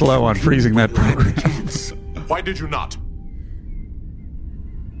fairly slow on freezing that program. Why did you not?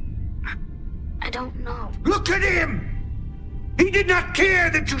 I don't know. Look at him! He did not care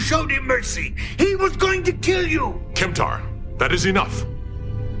that you showed him mercy. He was going to kill you. Kemtar, that is enough.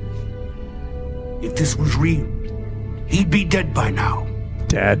 If this was real, he'd be dead by now.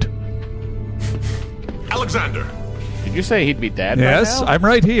 Dead. Alexander. Did you say he'd be dead Yes, by now? I'm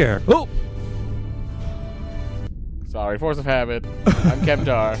right here. Oh! Sorry, force of habit. I'm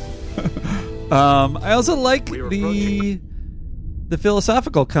Kemtar. I also like the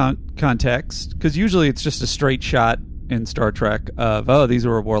philosophical context, because usually it's just a straight shot in Star Trek of, oh, these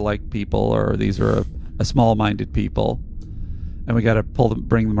are warlike people, or these are a small-minded people, and we got to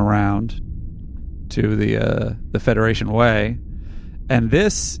bring them around to the Federation way. And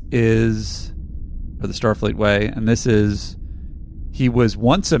this is, or the Starfleet way, and this is, he was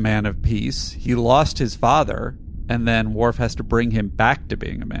once a man of peace, he lost his father, and then Worf has to bring him back to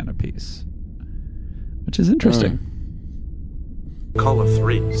being a man of peace. Which is interesting. Call of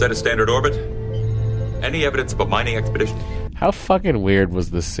 3. Set a standard orbit. Any evidence of a mining expedition? How fucking weird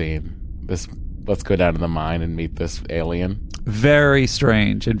was this scene? Let's go down to the mine and meet this alien. Very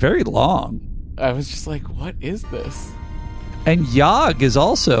strange and very long. I was just like, what is this? And Yog is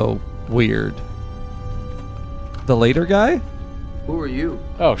also weird. The later guy? Who are you?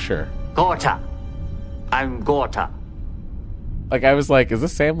 Oh, sure. Gorta. I'm Gorta. Like, I was like, is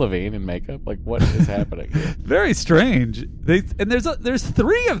this Sam Levine in makeup? Like, what is happening here? Very strange. There's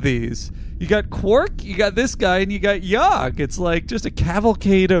 3 of these. You got Quark, you got this guy, and you got Yog. It's like just a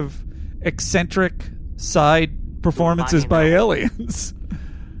cavalcade of eccentric side performances by aliens.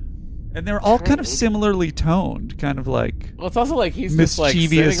 And they're all kind of similarly toned, kind of like. Well, it's also like he's just like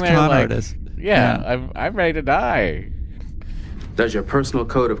mischievous sitting there con like, artist. Yeah. I'm ready to die. Does your personal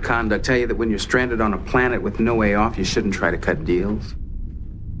code of conduct tell you that when you're stranded on a planet with no way off, you shouldn't try to cut deals?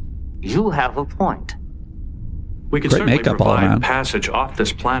 You have a point. We could Great certainly makeup all provide around. passage off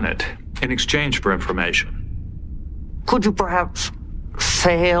this planet in exchange for information. Could you perhaps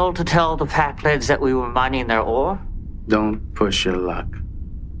fail to tell the Packlegs that we were mining their ore? Don't push your luck.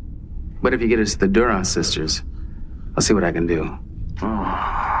 What if you get us the Duras sisters? I'll see what I can do.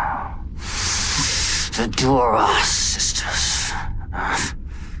 The Duras sisters.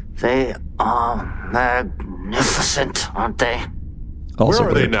 They are magnificent, aren't they? Where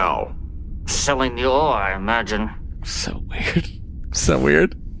are they now? Selling the ore, I imagine. So weird. So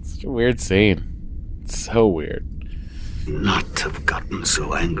weird. Such a weird scene. So weird. Not have gotten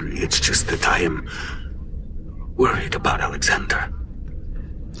so angry. It's just that I am worried about Alexander.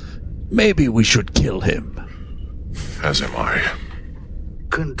 Maybe we should kill him. As am I.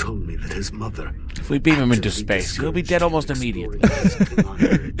 Kern told me that his mother... If we beam him into space, he'll be dead almost immediately.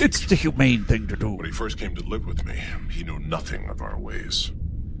 It's the humane thing to do. When he first came to live with me, he knew nothing of our ways.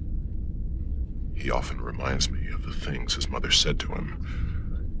 He often reminds me of the things his mother said to him.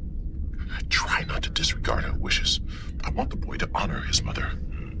 Try not to disregard her wishes. I want the boy to honor his mother.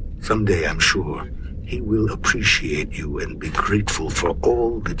 Someday, I'm sure, he will appreciate you and be grateful for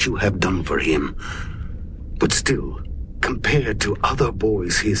all that you have done for him. But still, compared to other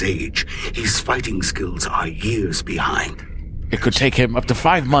boys his age, his fighting skills are years behind. It could take him up to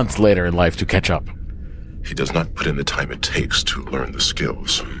 5 months later in life to catch up. He does not put in the time it takes to learn the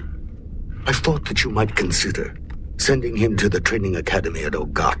skills. I thought that you might consider sending him to the training academy at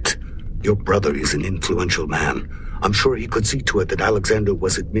Ogat. Your brother is an influential man. I'm sure he could see to it that Alexander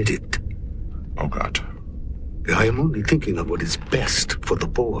was admitted. Ogat. I am only thinking of what is best for the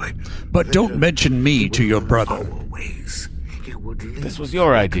boy. But don't mention me to your brother. This was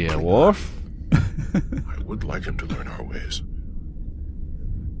your idea, Worf. I would like him to learn our ways.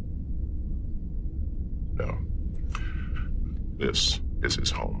 No. This is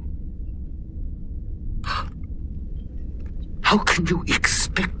his home. How can you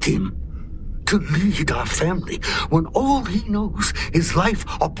expect him to lead our family when all he knows is life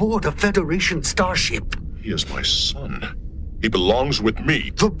aboard a Federation starship? He is my son. He belongs with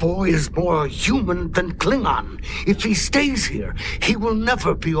me. The boy is more human than Klingon. If he stays here, he will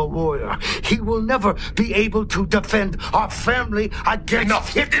never be a warrior. He will never be able to defend our family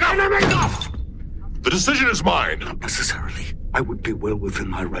against Enough! The decision is mine. Not necessarily. I would be well within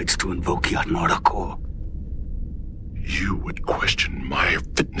my rights to invoke Yadnora Corps. You would question my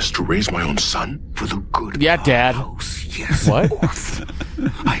fitness to raise my own son? For the good of Yeah, Dad. house, yes. What? Worf,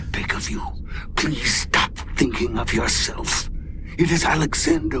 I beg of you, please stop thinking of yourself. It is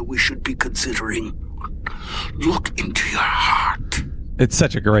Alexander we should be considering. Look into your heart. It's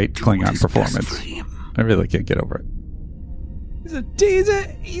such a great Klingon performance. I really can't get over it.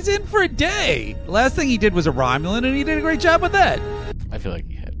 He's in for a day. Last thing he did was a Romulan, and he did a great job with that. I feel like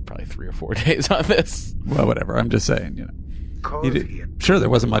he had probably 3 or 4 days on this. Well, whatever. I'm just saying, Sure, there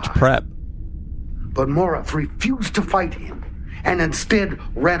wasn't much prep. But Morath refused to fight him and instead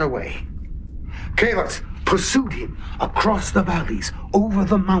ran away. Kalis pursued him across the valleys, over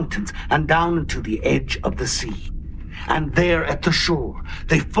the mountains, and down into the edge of the sea. And there at the shore,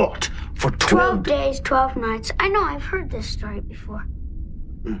 they fought for 12 days, 12 nights. I know, I've heard this story before.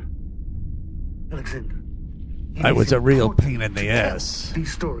 Alexander. I was a real pain in the ass.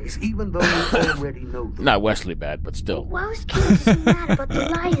 These stories, even though you already know them. Not Wesley bad, but still. Why was Kalis so mad about the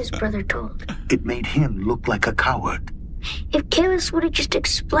lie his brother told? It made him look like a coward. If Kalis would have just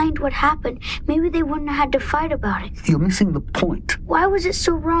explained what happened, maybe they wouldn't have had to fight about it. You're missing the point. Why was it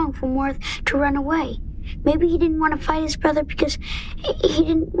so wrong for Morath to run away? Maybe he didn't want to fight his brother because he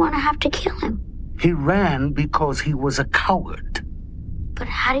didn't want to have to kill him. He ran because he was a coward. But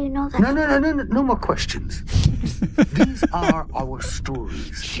how do you know that? No more questions. These are our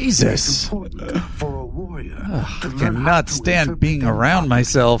stories. Jesus. It's important for a warrior. I cannot stand being around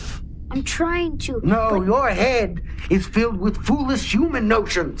myself. I'm trying to. No, your head is filled with foolish human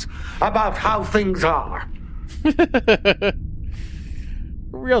notions about how things are.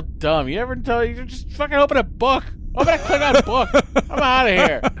 Real dumb. You just fucking open a book. Open a Klingon book. I'm out of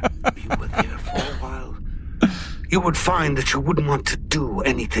here. You were there for a while. You would find that you wouldn't want to do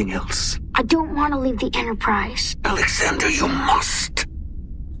anything else. I don't want to leave the Enterprise. Alexander, you must.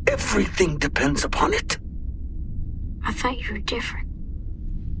 Everything depends upon it. I thought you were different.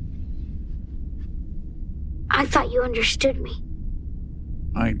 I thought you understood me.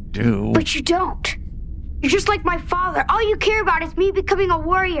 I do. But you don't. You're just like my father. All you care about is me becoming a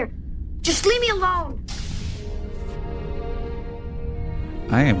warrior. Just leave me alone.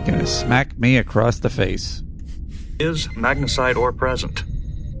 I am going to smack me across the face. Is magnesite ore present?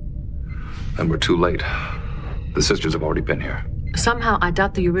 And we're too late. The sisters have already been here. Somehow, I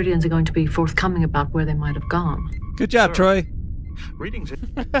doubt the Uridians are going to be forthcoming about where they might have gone. Good job, Troy. Readings. Be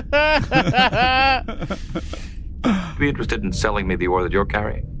interested in selling me the ore that you're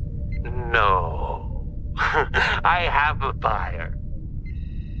carrying? No. I have a buyer.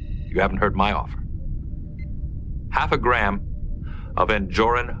 You haven't heard my offer. 0.5 gram of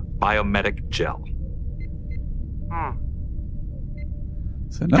Enjorin biomedic gel.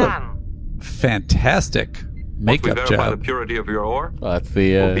 It's another fantastic makeup Once we verify job. the purity of your ore, Well, that's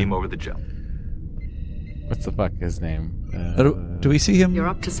the. we'll beam over the gel. What's the fuck his name? Do we see him? You're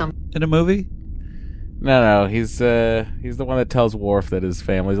up to some in a movie? No. He's the one that tells Worf that his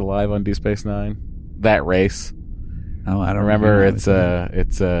family's alive on Deep Space Nine. That race. Oh, I don't remember. It's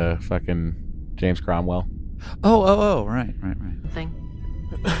fucking James Cromwell. Oh, right. thing.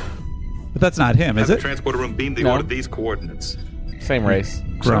 But that's not him, is Have it? the transporter room beam the No. ore to these coordinates. Same race.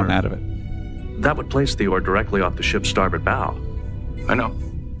 Grown Sorry. out of it. That would place the ore directly off the ship's starboard bow. I know.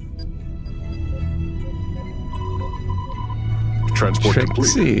 Transport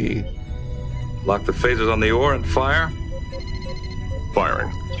complete. Trixie. Lock the phasers on the ore and fire. Firing.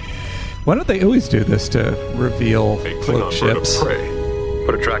 Why don't they always do this to reveal A cloaked Klingon bird of ships? prey.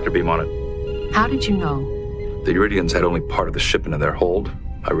 Put a tractor beam on it. How did you know? The Uridians had only part of the shipment in their hold.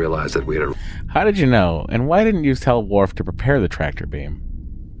 I realized that we had a... How did you know? And why didn't you tell Worf to prepare the tractor beam?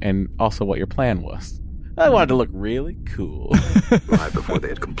 And also what your plan was? I wanted to look really cool. Right before they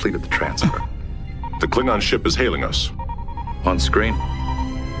had completed the transfer. The Klingon ship is hailing us. On screen.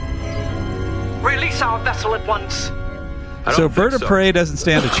 Release our vessel at once. So Bird of Prey doesn't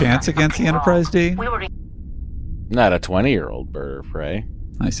stand a chance against the Enterprise D? Not a 20-year-old bird of prey.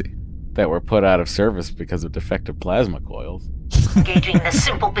 I see. That were put out of service because of defective plasma coils. Engaging in a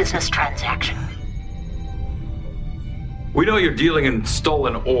simple business transaction. We know you're dealing in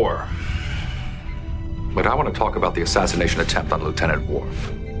stolen ore. But I want to talk about the assassination attempt on Lieutenant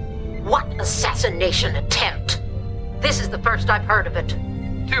Worf. What assassination attempt? This is the first I've heard of it.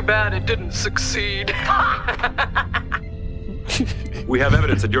 Too bad it didn't succeed. We have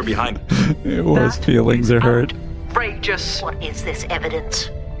evidence that you're behind it. It was feelings are hurt. Outrageous. What is this evidence?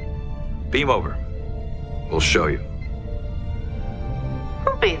 Beam over. We'll show you.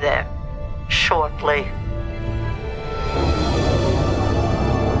 We'll be there shortly.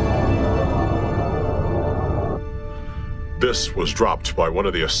 This was dropped by one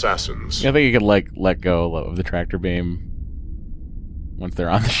of the assassins. I think you could let go of the tractor beam once they're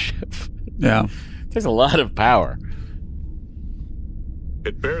on the ship. Yeah. It takes a lot of power.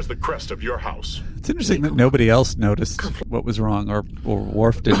 It bears the crest of your house. It's interesting that nobody else noticed what was wrong, or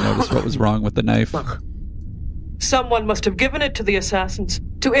Worf didn't notice what was wrong with the knife. Someone must have given it to the assassins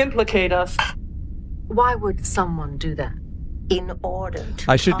to implicate us. Why would someone do that? In order to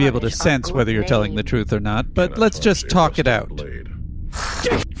I should be able to sense whether you're telling the truth or not, but let's just talk it out.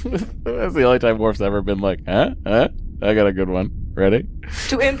 That's the only time Worf's ever been like, huh? I got a good one. Ready?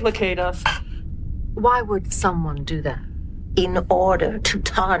 To implicate us. Why would someone do that? In order to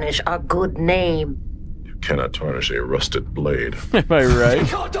tarnish our good name. You cannot tarnish a rusted blade. Am I right?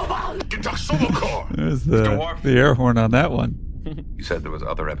 There's the air horn on that one. You said there was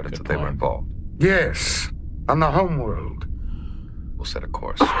other evidence that they were involved. Yes, on the homeworld. We'll set a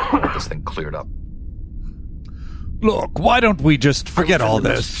course. Get this thing cleared up. Look, why don't we just forget all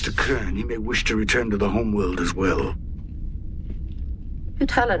this? Mr. Kern, he may wish to return to the homeworld as well.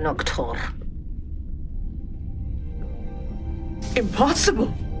 Utala Noctor. Impossible.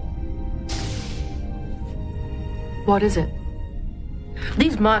 What is it?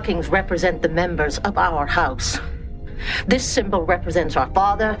 These markings represent the members of our house. This symbol represents our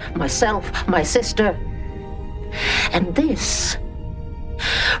father, myself, my sister. And this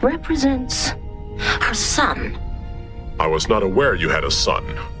represents our son. I was not aware you had a son.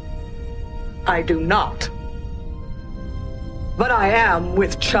 I do not. But I am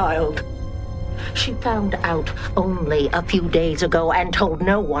with child. She found out only a few days ago and told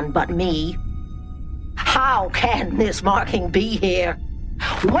no one but me. How can this marking be here?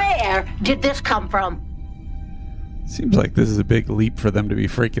 Where did this come from? Seems like this is a big leap for them to be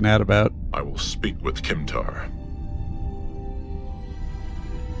freaking out about. I will speak with Kimtar.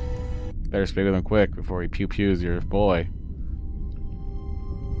 Better speak with him quick before he pew-pews your boy.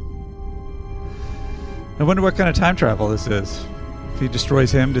 I wonder what kind of time travel this is. If he destroys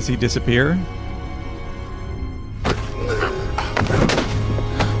him, does he disappear?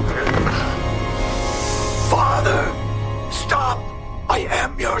 Father, stop! I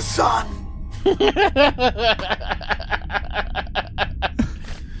am your son!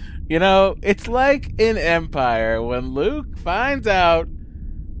 You know, it's like in Empire when Luke finds out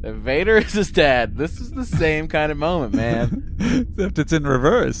that Vader is his dad. This is the same kind of moment, man. Except it's in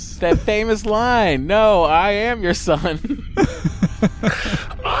reverse. That famous line, "No, I am your son."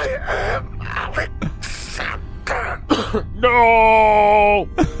 I am Alexander. No!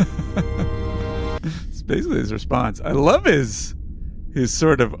 It's basically his response. I love his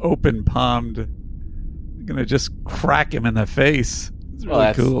sort of open-palmed, I'm gonna just crack him in the face. It's really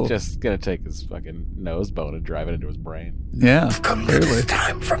that's cool. Just gonna take his fucking nose bone and drive it into his brain. Yeah, I've come to this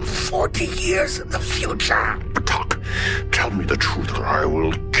time from 40 years in the future. Batak, tell me the truth or I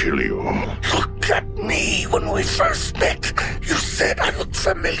will kill you. Look at me. When we first met, you said I looked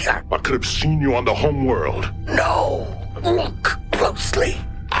familiar. I could have seen you on the home world. No. Look closely.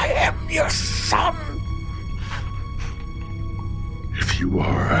 I am your son. If you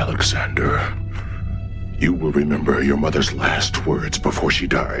are Alexander, you will remember your mother's last words before she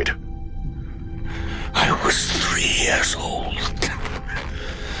died. I was 3 years old.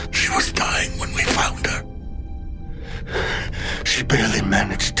 She was dying when we found her. She barely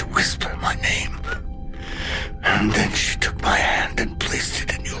managed to whisper my name. And then she took my hand and placed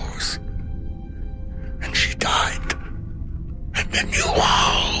it in yours. And she died. And then you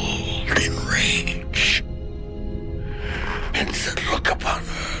howled in rage. And said, look upon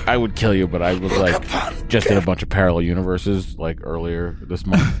her. I would kill you, but I was like just in a bunch of parallel universes like earlier this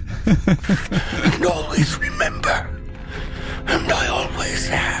month. And always remember. And I always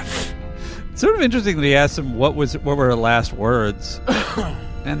have. It's sort of interesting that he asked him what were her last words.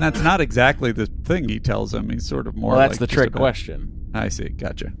 And that's not exactly the thing he tells him. He's sort of more that's like the trick question. I see.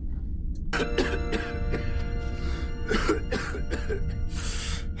 Gotcha.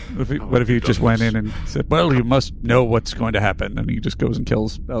 What if he just went in and said, well, you must know what's going to happen, and he just goes and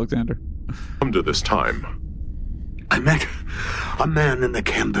kills Alexander? Come to this time. I met a man in the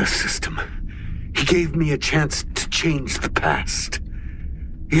Canberra system. He gave me a chance to change the past.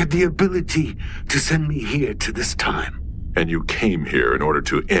 He had the ability to send me here to this time. And you came here in order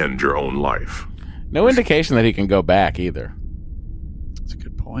to end your own life. No indication that he can go back either. That's a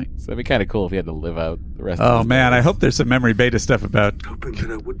good point. So that'd be kind of cool if he had to live out the rest of his Oh, man, days. I hope there's some memory beta stuff about Hoping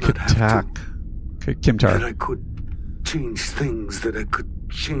that I would not have to. Kimtar. That I could change things, that I could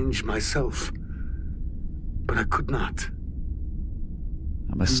change myself. But I could not.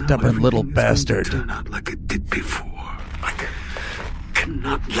 I'm a stubborn little bastard. Turn out like it did before. I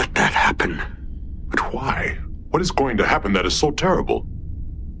cannot let that happen. But why? What is going to happen that is so terrible?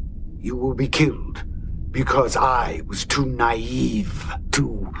 You will be killed because I was too naive,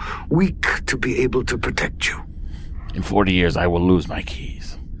 too weak to be able to protect you. In 40 years, I will lose my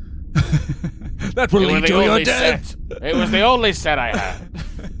keys. That will lead to your death. It was the only set I had.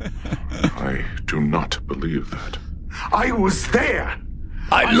 I do not believe that. I was there.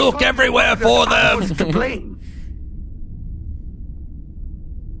 I look everywhere for I them. was to blame.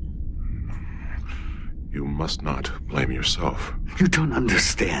 You must not blame yourself. You don't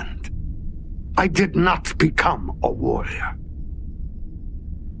understand. I did not become a warrior.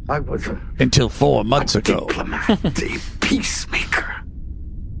 I was until 4 months ago. Diplomat, a peacemaker.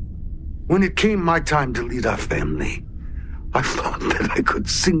 When it came my time to lead our family, I thought that I could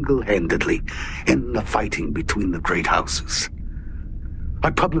single-handedly end the fighting between the great houses. I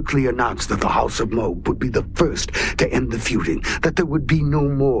publicly announced that the House of Moog would be the first to end the feuding, that there would be no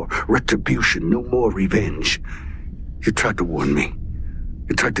more retribution, no more revenge. You tried to warn me.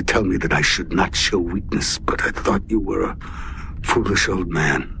 You tried to tell me that I should not show weakness, but I thought you were a foolish old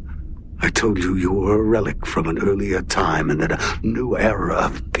man. I told you you were a relic from an earlier time and that a new era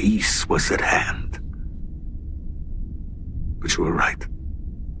of peace was at hand. But you were right.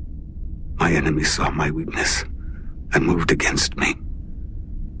 My enemy saw my weakness and moved against me.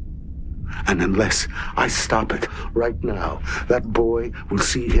 And unless I stop it right now, that boy will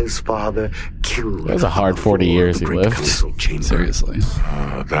see his father killed. It was a hard 40 years he lived. Seriously.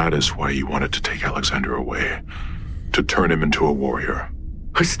 That is why you wanted to take Alexander away. To turn him into a warrior.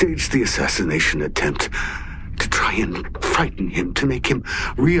 I staged the assassination attempt to try and frighten him, to make him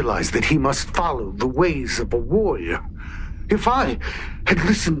realize that he must follow the ways of a warrior. If I had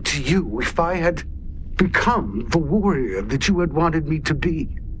listened to you, if I had become the warrior that you had wanted me to be,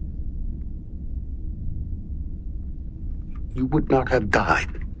 you would not have died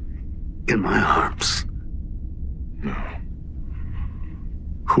in my arms. No.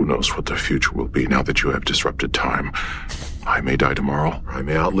 Who knows what the future will be now that you have disrupted time? I may die tomorrow. I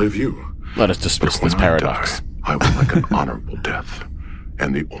may outlive you. Let us dismiss this paradox. I would like an honorable death.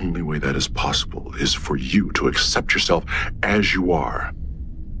 And the only way that is possible is for you to accept yourself as you are.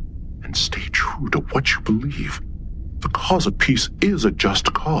 And stay true to what you believe. The cause of peace is a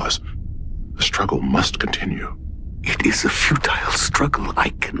just cause. The struggle must continue. It is a futile struggle. I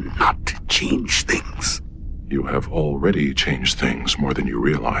cannot change things. You have already changed things more than you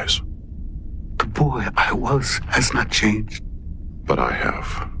realize. The boy I was has not changed. But I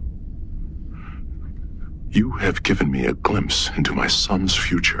have. You have given me a glimpse into my son's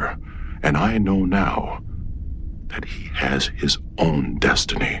future, and I know now that he has his own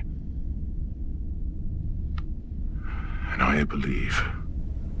destiny. And I believe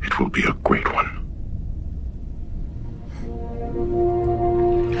it will be a great one.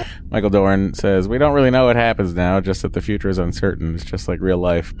 Michael Dorn says, we don't really know what happens now, just that the future is uncertain. It's just like real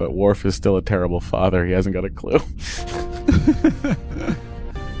life, but Worf is still a terrible father. He hasn't got a clue.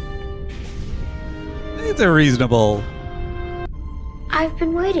 It's a reasonable... I've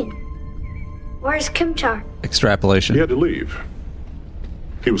been waiting. Where's Kimtar? Extrapolation. He had to leave.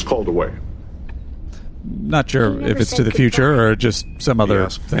 He was called away. Not sure if it's to the future or just some other thing. He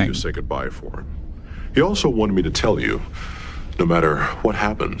asked me to say goodbye for him. He also wanted me to tell you, no matter what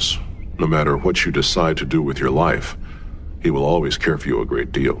happens, no matter what you decide to do with your life, he will always care for you a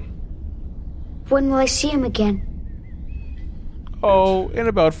great deal. When will I see him again? Oh, in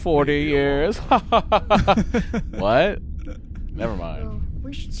about 40 years. What? Never mind. Well,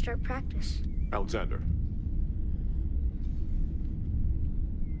 we should start practice. Alexander.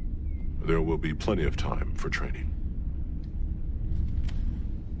 There will be plenty of time for training.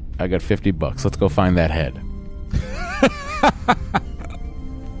 I got $50. Let's go find that head.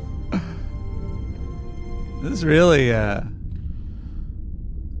 This is really, I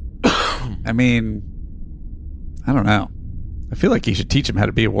mean, I don't know. I feel like you should teach him how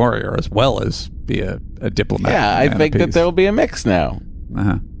to be a warrior as well as be a diplomat. Yeah, I think that there will be a mix now.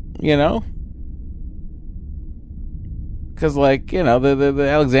 Uh-huh. You know? Because, like, you know, the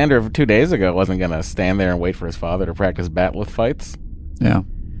Alexander of 2 days ago wasn't going to stand there and wait for his father to practice battle with fights. Yeah.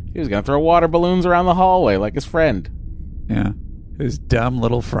 He was going to throw water balloons around the hallway like his friend. Yeah. His dumb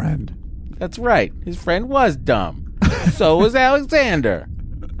little friend. That's right. His friend was dumb. So was Alexander.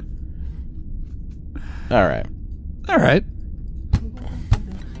 All right. All right.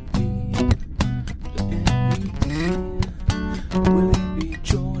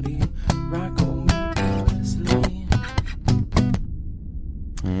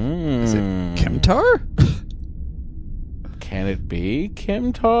 Is it Kimtar? Can it be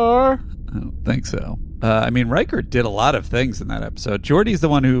Kimtar? I don't think so. I mean, Riker did a lot of things in that episode. Geordi's the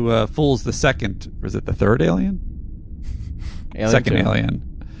one who fools the second, or is it the third alien? Second 2.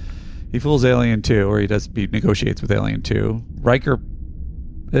 Alien. He fools Alien 2, or he negotiates with Alien 2. Riker,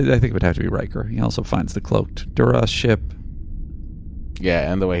 I think it would have to be Riker. He also finds the cloaked Duras ship.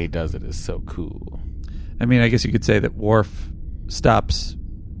 Yeah, and the way he does it is so cool. I mean, I guess you could say that Worf stops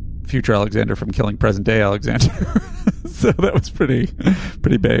future Alexander from killing present day Alexander. So that was pretty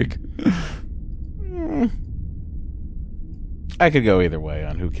big. I could go either way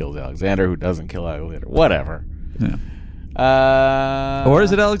on who kills Alexander, who doesn't kill Alexander, whatever. Yeah. Or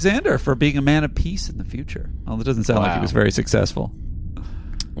is it Alexander for being a man of peace in the future? Well, it doesn't sound like he was very successful.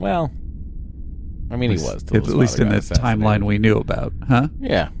 Well, I mean, he was. At least in the timeline we knew about, huh?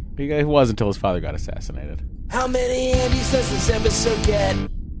 Yeah, he was until his father got assassinated. How many Andys does this episode get?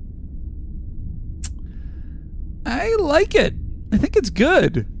 I like it. I think it's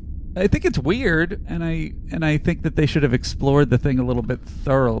good. I think it's weird, and I think that they should have explored the thing a little bit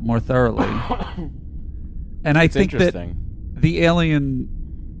more thoroughly. And I think that the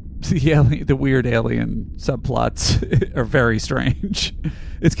weird alien subplots are very strange.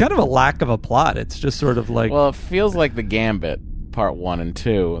 It's kind of a lack of a plot. It's just sort of like... Well, it feels like the Gambit, part 1 and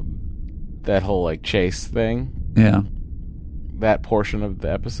 2, that whole, like, chase thing. Yeah. That portion of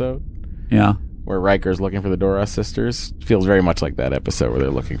the episode. Yeah. Where Riker's looking for the Duras sisters. Feels very much like that episode where they're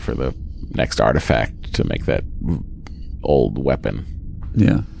looking for the next artifact to make that old weapon.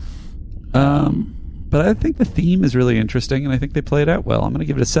 Yeah. But I think the theme is really interesting, and I think they played out well. I'm going to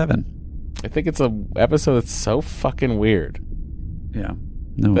give it a 7. I think it's an episode that's so fucking weird. Yeah.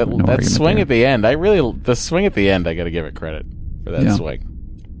 That swing at the end, the swing at the end, I got to give it credit for that swing.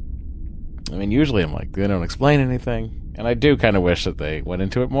 I mean, usually I'm like, they don't explain anything. And I do kind of wish that they went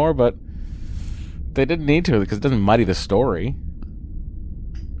into it more, but they didn't need to because it doesn't muddy the story.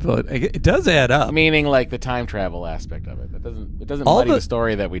 But it does add up. Meaning, like, the time travel aspect of it. It doesn't muddy the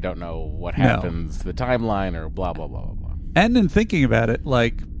story that we don't know what happens, the timeline, or blah, blah, blah, blah, blah. And in thinking about it,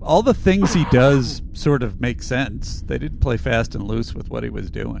 like, all the things he does sort of make sense. They didn't play fast and loose with what he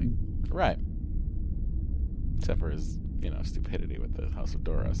was doing. Right. Except for his, stupidity with the House of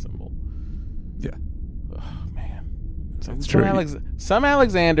Dora symbol. Yeah. Oh, man. That's true. Some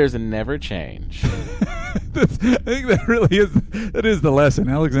Alexanders never change. I think that is the lesson.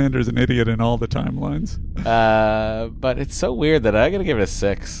 Alexander's an idiot in all the timelines. But it's so weird that I gotta give it a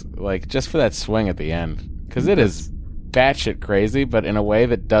 6, like, just for that swing at the end, because it is batshit crazy, but in a way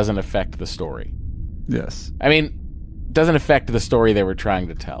that doesn't affect the story. Yes. I mean, doesn't affect the story they were trying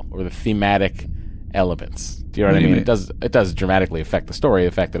to tell or the thematic elements. Do you know what I mean? It does dramatically affect the story.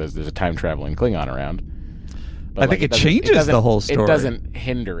 The fact that there's a time traveling Klingon around. But I think it changes the whole story. It doesn't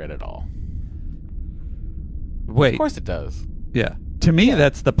hinder it at all. Wait. Of course it does. Yeah. To me,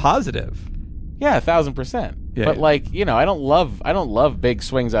 that's the positive. Yeah, 1,000%. Yeah, but like, I don't love big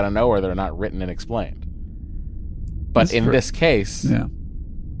swings out of nowhere that are not written and explained. But That's in true. this case,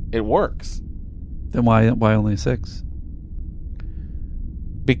 it works. Then why only a 6?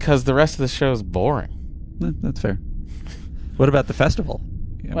 Because the rest of the show is boring. That's fair. What about the festival?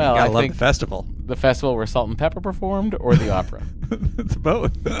 Well, I I love think the festival. The festival where Salt and Pepper performed, or the opera? It's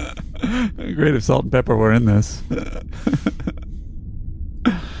both. Great if Salt and Pepper were in this.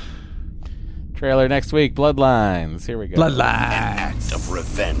 Trailer next week, Bloodlines. Here we go. Bloodlines. An act of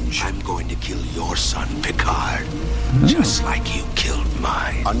revenge. I'm going to kill your son, Picard. Just like you killed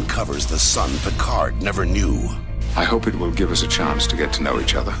mine. Uncovers the son Picard never knew. I hope it will give us a chance to get to know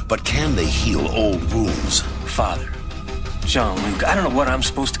each other. But can they heal old wounds? Father, Jean-Luc, I don't know what I'm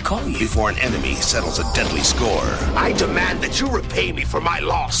supposed to call you. Before an enemy settles a deadly score. I demand that you repay me for my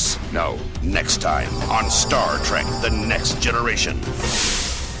loss. No. Next time on Star Trek: The Next Generation.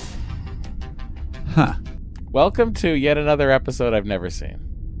 Huh. Welcome to yet another episode I've never seen.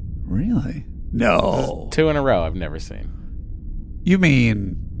 Really? No. 2 in a row I've never seen. You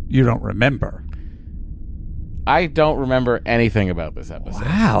mean you don't remember? I don't remember anything about this episode.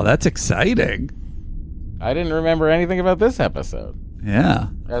 Wow, that's exciting. I didn't remember anything about this episode. Yeah.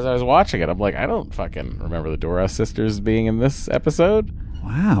 As I was watching it, I'm like, I don't fucking remember the Duras sisters being in this episode.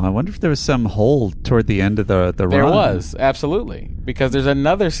 Wow, I wonder if there was some hole toward the end of the run. There was, absolutely. Because there's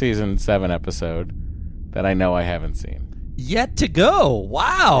another season 7 episode that I know I haven't seen. Yet to go.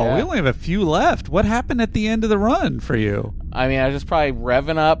 Wow, Yeah. we only have a few left. What happened at the end of the run for you? I mean, I was just probably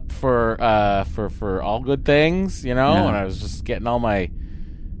revving up for all good things, and I was just getting all my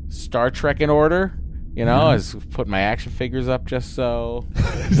Star Trek in order. I was putting my action figures up just so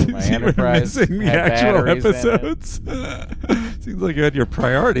my Enterprise missing the had actual batteries in episodes. Seems like you had your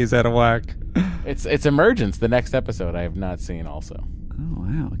priorities out of whack. It's Emergence, the next episode I have not seen also. Oh,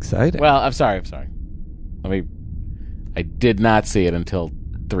 wow, exciting. Well, I'm sorry. I did not see it until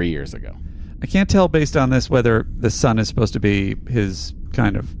 3 years ago. I can't tell based on this whether the son is supposed to be his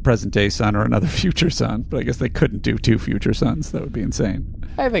kind of present-day son or another future son, but I guess they couldn't do 2 future sons. That would be insane.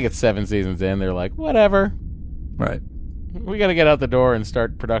 I think it's 7 seasons in. They're like, whatever. Right. We got to get out the door and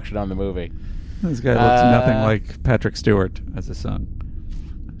start production on the movie. This guy looks nothing like Patrick Stewart as a son.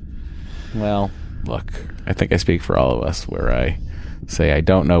 Well, look, I think I speak for all of us where I say I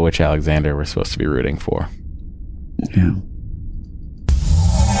don't know which Alexander we're supposed to be rooting for. Yeah.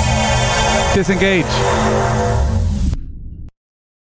 Disengage.